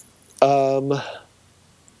 I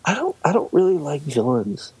don't really like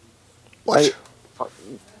villains. What?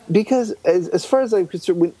 Because as far as I'm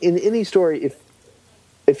concerned, in any story,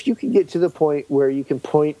 if you can get to the point where you can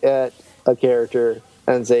point at a character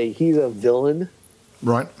and say he's a villain,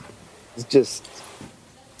 right? It's just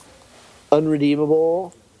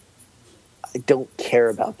unredeemable. I don't care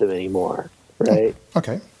about them anymore, right?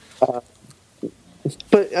 Okay.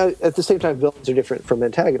 But at the same time, villains are different from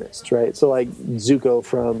antagonists, right? So, like Zuko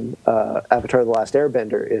from Avatar: The Last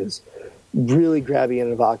Airbender is really grabby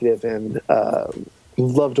and evocative, and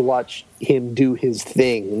love to watch him do his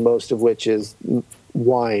thing, most of which is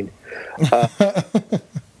wine.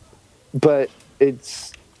 But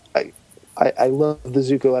it's I love the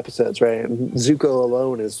Zuko episodes, right? And Zuko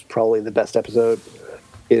alone is probably the best episode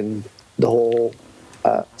in the whole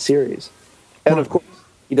series, and of course,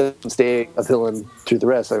 he doesn't stay a villain through the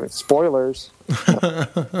rest. I mean, spoilers.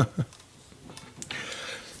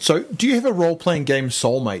 So, do you have a role-playing game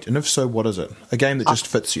soulmate? And if so, what is it? A game that just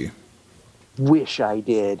fits you? Wish I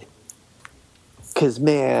did. Because,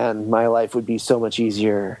 man, my life would be so much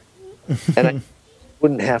easier. And I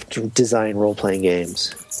wouldn't have to design role-playing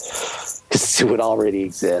games. Because it would already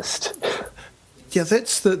exist. Yeah,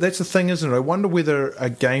 that's the thing, isn't it? I wonder whether a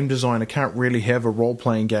game designer can't really have a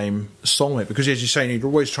role-playing game soulmate, because as you're saying, you're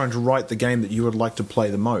always trying to write the game that you would like to play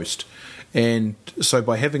the most. And so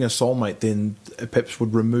by having a soulmate, then perhaps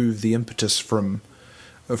would remove the impetus from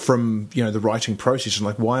the writing process. And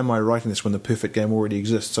like, why am I writing this when the perfect game already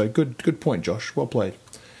exists? So good point, Josh. Well played.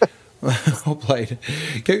 Well played.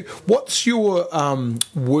 Okay, what's your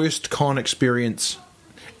worst con experience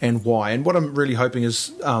and why? And what I'm really hoping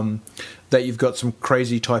is that you've got some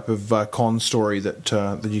crazy type of con story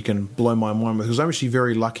that you can blow my mind with, because I'm actually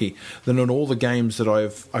very lucky that in all the games that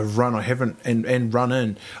I've run, I haven't and run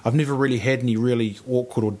in, I've never really had any really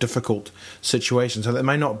awkward or difficult situations. So that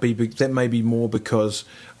may be more because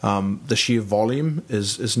the sheer volume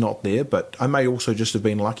is not there, but I may also just have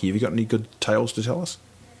been lucky. Have you got any good tales to tell us?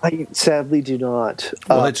 I sadly do not.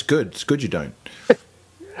 Well, that's good. It's good you don't.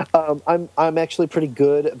 I'm actually pretty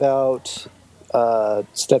good about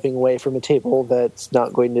stepping away from a table that's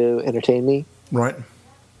not going to entertain me. Right.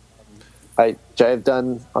 Which I've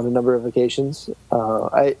done on a number of occasions.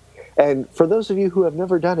 And for those of you who have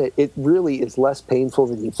never done it, it really is less painful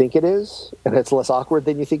than you think it is, and it's less awkward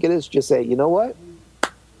than you think it is. Just say, you know what?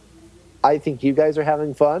 I think you guys are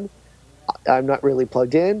having fun. I'm not really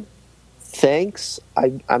plugged in. Thanks.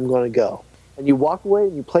 I'm going to go. And you walk away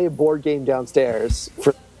and you play a board game downstairs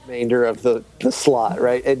for the remainder of the slot,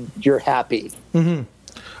 right? And you're happy. Mm-hmm.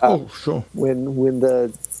 Sure. When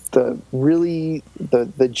the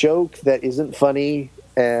joke that isn't funny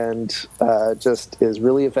and just is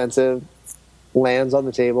really offensive lands on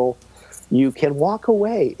the table, you can walk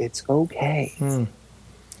away. It's okay.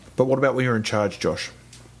 But what about when you're in charge, Josh?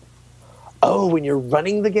 Oh, when you're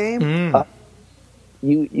running the game,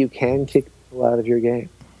 you can kick people out of your game.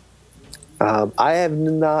 I have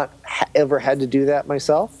not ever had to do that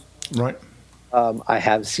myself. Right. I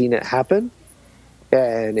have seen it happen,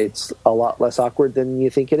 and it's a lot less awkward than you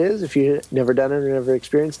think it is if you've never done it or never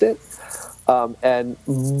experienced it. And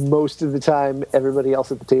most of the time, everybody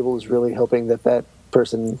else at the table is really hoping that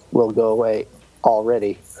person will go away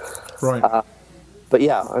already. Right. But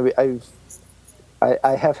yeah,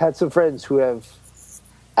 I have had some friends who have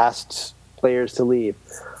asked players to leave,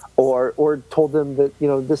 or told them that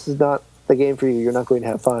this is not the game for you. You're not going to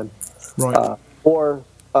have fun. Right.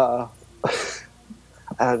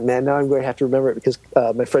 And man, now I'm going to have to remember it because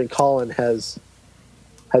my friend Colin has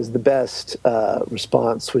the best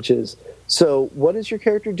response, which is, so what is your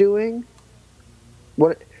character doing?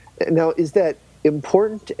 What now, is that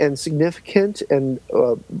important and significant and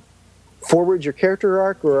forwards your character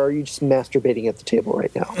arc, or are you just masturbating at the table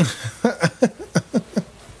right now?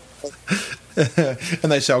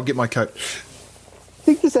 And they say, I'll get my coat. I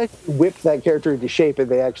think this actually whipped that character into shape, and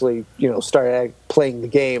they actually, started playing the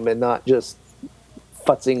game and not just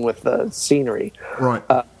futzing with the scenery. Right.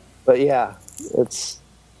 But yeah, it's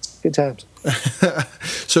good times.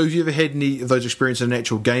 So have you ever had any of those experiences in an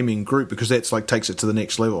actual gaming group? Because that's takes it to the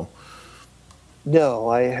next level. No,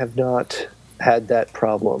 I have not had that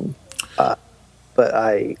problem. but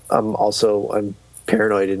I'm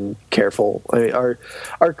paranoid and careful. I mean, our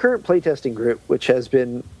current playtesting group, which has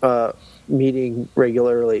been meeting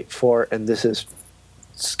regularly and this is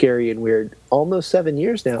scary and weird, almost 7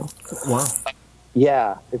 years now. Wow.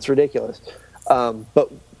 Yeah, it's ridiculous.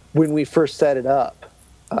 But when we first set it up,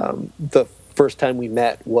 the first time we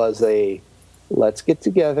met was let's get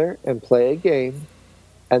together and play a game,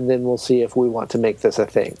 and then we'll see if we want to make this a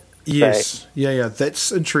thing. Yes, right? yeah.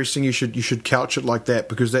 That's interesting. You should couch it like that,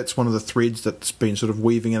 because that's one of the threads that's been sort of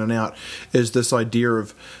weaving in and out, is this idea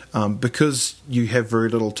of because you have very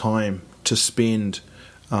little time to spend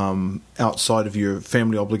outside of your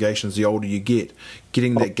family obligations. The older you get,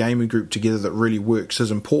 getting that gaming group together that really works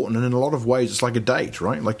is important. And in a lot of ways, it's like a date,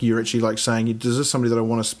 right? Like you're actually like saying, "Is this somebody that I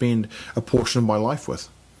want to spend a portion of my life with?"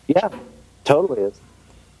 Yeah, totally is.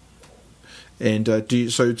 And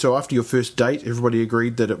so after your first date, everybody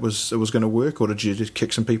agreed that it was going to work, or did you just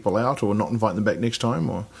kick some people out, or not invite them back next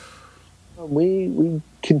time, or? We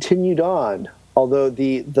continued on, although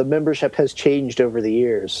the membership has changed over the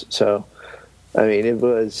years. So, I mean, it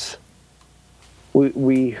was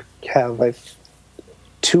we have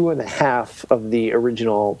 2.5 of the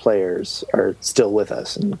original players are still with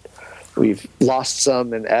us, and we've lost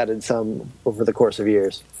some and added some over the course of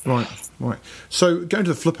years. Right. So going to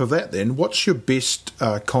the flip of that then, what's your best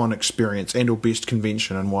con experience and or best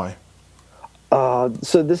convention, and why?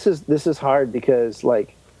 So this is hard because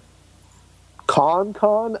like con,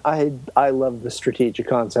 I love the strategic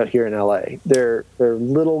cons out here in LA. They're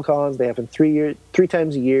little cons. They happen 3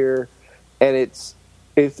 times a year, and it's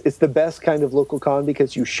the best kind of local con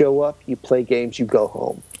because you show up, you play games, you go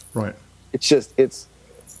home. Right. It's just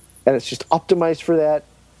optimized for that,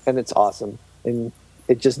 and it's awesome. And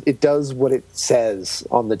it does what it says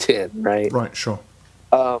on the tin, right? Right, sure.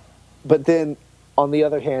 But then, on the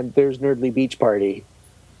other hand, there's Nerdly Beach Party,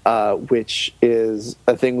 which is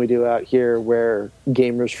a thing we do out here where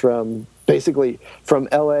gamers from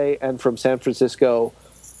LA and from San Francisco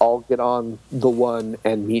all get on the one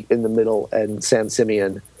and meet in the middle in San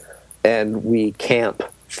Simeon, and we camp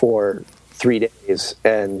for 3 days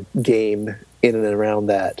and game in and around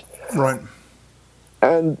that. Right.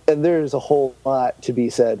 And there's a whole lot to be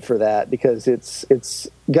said for that, because it's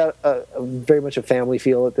got a very much a family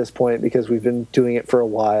feel at this point, because we've been doing it for a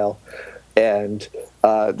while, and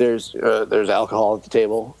there's alcohol at the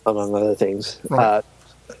table, among other things. Right.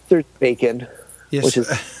 There's bacon, yes. Which is,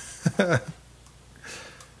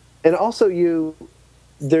 and also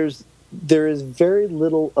there is very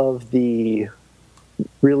little of the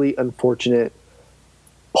really unfortunate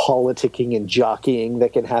politicking and jockeying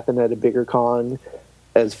that can happen at a bigger con,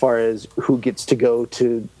 as far as who gets to go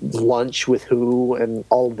to lunch with who and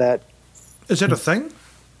all of that. Is that a thing?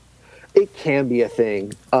 It can be a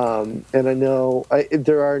thing. And I know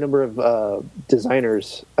there are a number of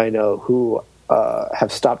designers I know who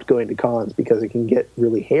have stopped going to cons because it can get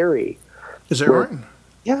really hairy. Is that right?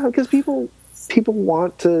 Yeah, because people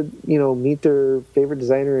want to, meet their favorite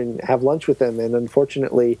designer and have lunch with them. And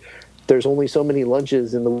unfortunately, there's only so many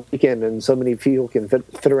lunches in the weekend, and so many people can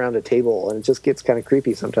fit around a table, and it just gets kind of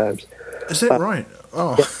creepy sometimes. Is that right?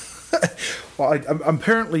 Oh, yeah. Well, I'm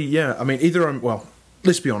apparently, yeah. I mean,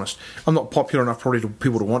 let's be honest, I'm not popular enough probably to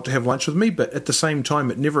people to want to have lunch with me, but at the same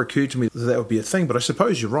time, it never occurred to me that would be a thing. But I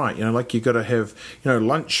suppose you're right. Like you've got to have,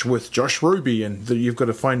 lunch with Josh Roby, and you've got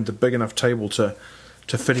to find the big enough table to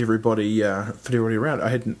fit everybody around.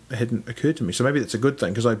 It hadn't occurred to me. So maybe that's a good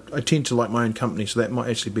thing, because I tend to like my own company, so that might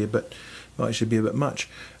actually be a bit much.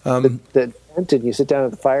 And you sit down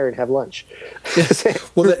at the fire and have lunch.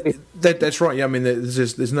 Well, that's right. Yeah, I mean,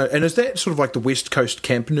 there's no, and is that sort of like the West Coast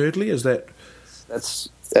Camp Nerdly? Is that? That's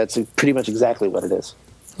pretty much exactly what it is.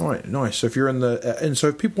 All right, nice. So if you're in and so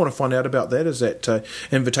if people want to find out about that, is that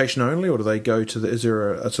invitation only, or do they go to is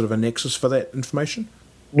there a sort of a nexus for that information?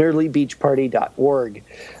 nerdlybeachparty.org.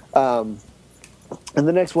 And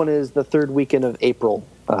the next one is the third weekend of April,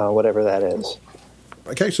 whatever that is.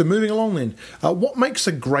 Okay, so moving along then. What makes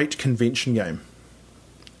a great convention game?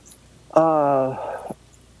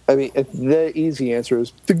 I mean, the easy answer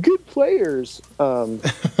is the good players.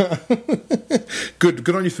 Good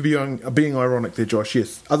on you for being ironic there, Josh.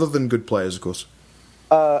 Yes, other than good players, of course.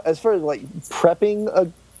 As far as like prepping a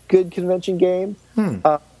good convention game,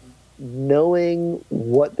 knowing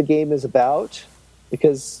what the game is about,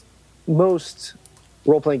 because most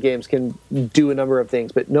role-playing games can do a number of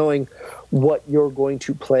things, but knowing what you're going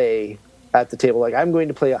to play at the table, like I'm going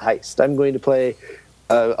to play a heist, I'm going to play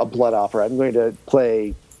a blood opera, I'm going to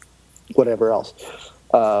play whatever else,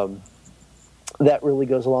 that really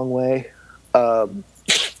goes a long way. I'm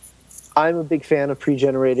a big fan of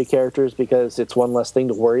pre-generated characters because it's one less thing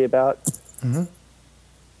to worry about. Mm-hmm.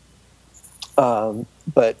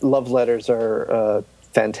 But love letters are a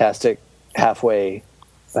fantastic halfway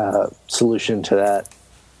solution to that.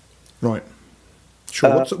 Right.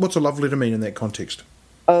 Sure. What's a love letter mean in that context?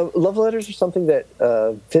 Love letters are something that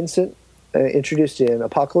Vincent introduced in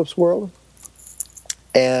Apocalypse World,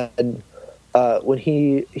 and when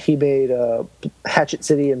he made Hatchet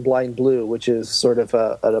City and Blind Blue, which is sort of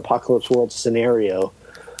an Apocalypse World scenario,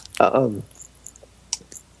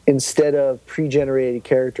 instead of pre-generated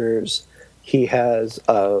characters, he has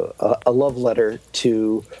a love letter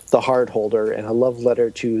to the Hardholder, and a love letter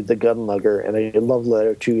to the Gunlugger, and a love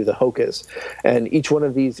letter to the Hocus. And each one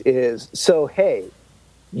of these is, so, hey,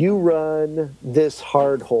 you run this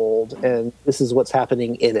Hardhold, and this is what's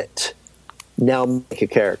happening in it. Now make a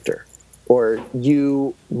character. Or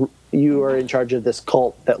you are in charge of this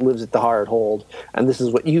cult that lives at the Hardhold, and this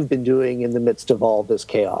is what you've been doing in the midst of all this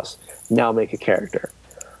chaos. Now make a character.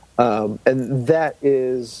 And that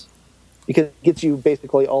is... because it gets you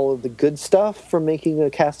basically all of the good stuff from making a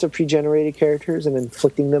cast of pre-generated characters and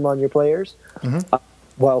inflicting them on your players,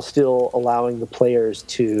 while still allowing the players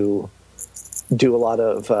to do a lot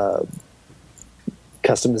of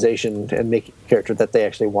customization and make a character that they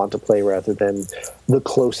actually want to play rather than the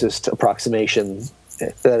closest approximation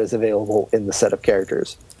that is available in the set of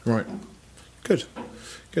characters. Right. Good.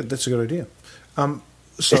 That's a good idea.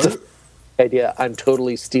 It's an idea. I'm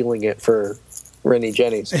totally stealing it for Rennie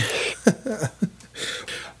Jennings.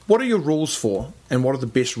 What are your rules for, and what are the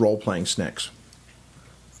best role-playing snacks?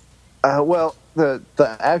 Well, the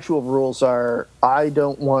actual rules are, I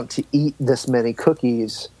don't want to eat this many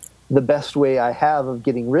cookies. The best way I have of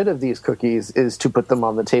getting rid of these cookies is to put them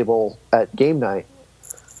on the table at game night.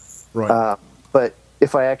 Right. But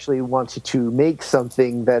if I actually wanted to make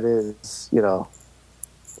something that is,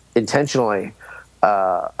 intentionally,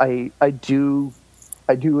 I do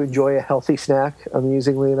enjoy a healthy snack,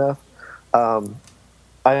 amusingly enough. I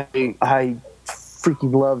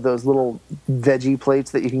freaking love those little veggie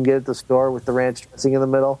plates that you can get at the store with the ranch dressing in the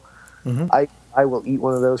middle. I will eat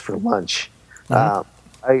one of those for lunch.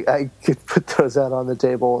 I could put those out on the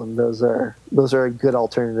table, and those are a good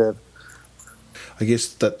alternative. I guess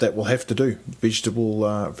that will have to do. Vegetable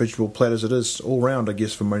platters it is all round, I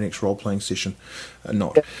guess, for my next role-playing session.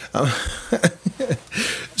 Not.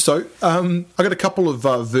 So I got a couple of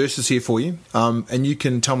verses here for you, and you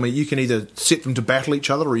can tell me, you can either set them to battle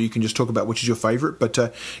each other, or you can just talk about which is your favourite. But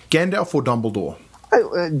Gandalf or Dumbledore?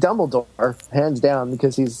 Dumbledore, hands down,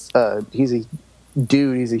 because he's a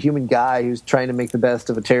dude. He's a human guy who's trying to make the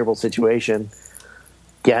best of a terrible situation.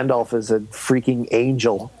 Gandalf is a freaking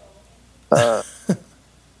angel.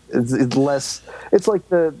 It's less. It's like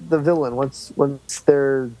the villain. Once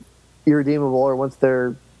they're irredeemable, or once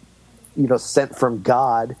they're sent from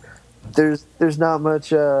God, there's not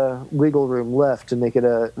much wiggle room left to make it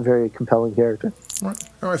a very compelling character. All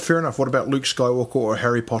right, fair enough. What about Luke Skywalker or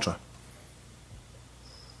Harry Potter?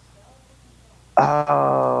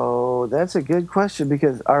 Oh, that's a good question,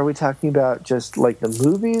 because are we talking about just like the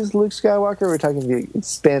movies Luke Skywalker, or are we talking the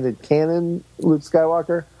expanded canon Luke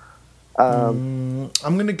Skywalker? I'm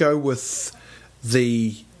going to go with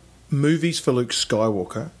the movies for Luke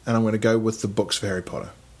Skywalker, and I'm going to go with the books for Harry Potter.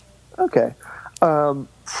 Okay.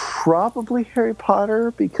 Probably Harry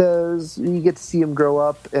Potter, because you get to see him grow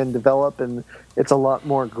up and develop, and it's a lot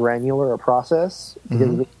more granular a process,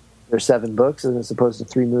 because there's 7 books as opposed to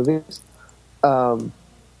 3 movies. And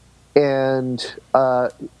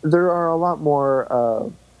there are a lot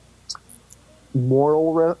more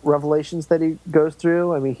moral revelations that he goes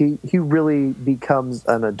through. I mean, he really becomes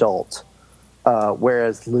an adult,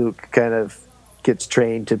 whereas Luke kind of gets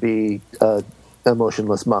trained to be a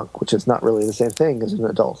emotionless monk, which is not really the same thing as an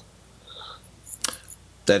adult.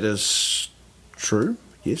 That is true.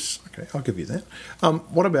 Yes. Okay, I'll give you that.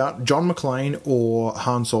 What about John McClane or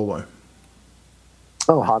Han Solo?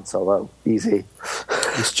 Oh, Han Solo, easy.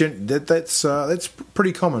 That's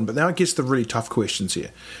pretty common, but now it gets the really tough questions here.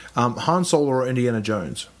 Han Solo or Indiana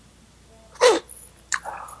Jones?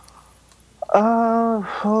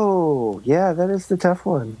 Yeah, that is the tough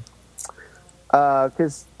one.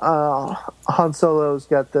 Because Han Solo's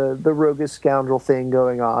got the roguish scoundrel thing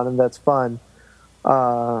going on, and that's fun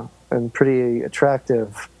and pretty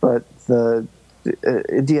attractive. But the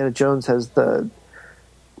Indiana Jones has the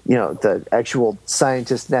actual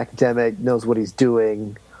scientist and academic, knows what he's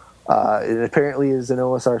doing. And apparently is an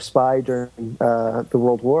OSR spy during the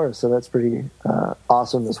World War, so that's pretty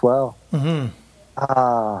awesome as well.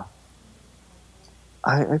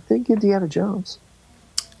 I think Indiana Jones.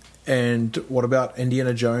 And what about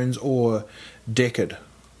Indiana Jones or Deckard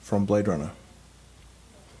from Blade Runner?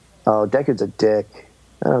 Oh, Deckard's a dick.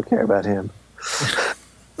 I don't care about him.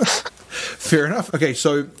 Fair enough. Okay,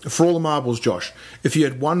 so for all the marbles, Josh, if you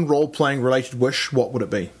had one role-playing related wish, what would it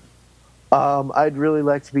be? I'd really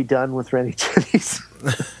like to be done with Rennie Titties.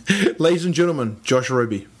 Ladies and gentlemen, Josh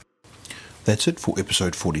Roby. That's it for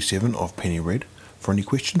episode 47 of Penny Red. For any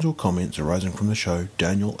questions or comments arising from the show,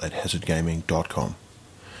 daniel@hazardgaming.com.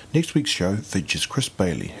 Next week's show features Chris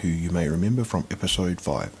Bailey, who you may remember from episode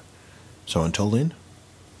 5. So until then,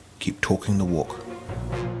 keep talking the walk.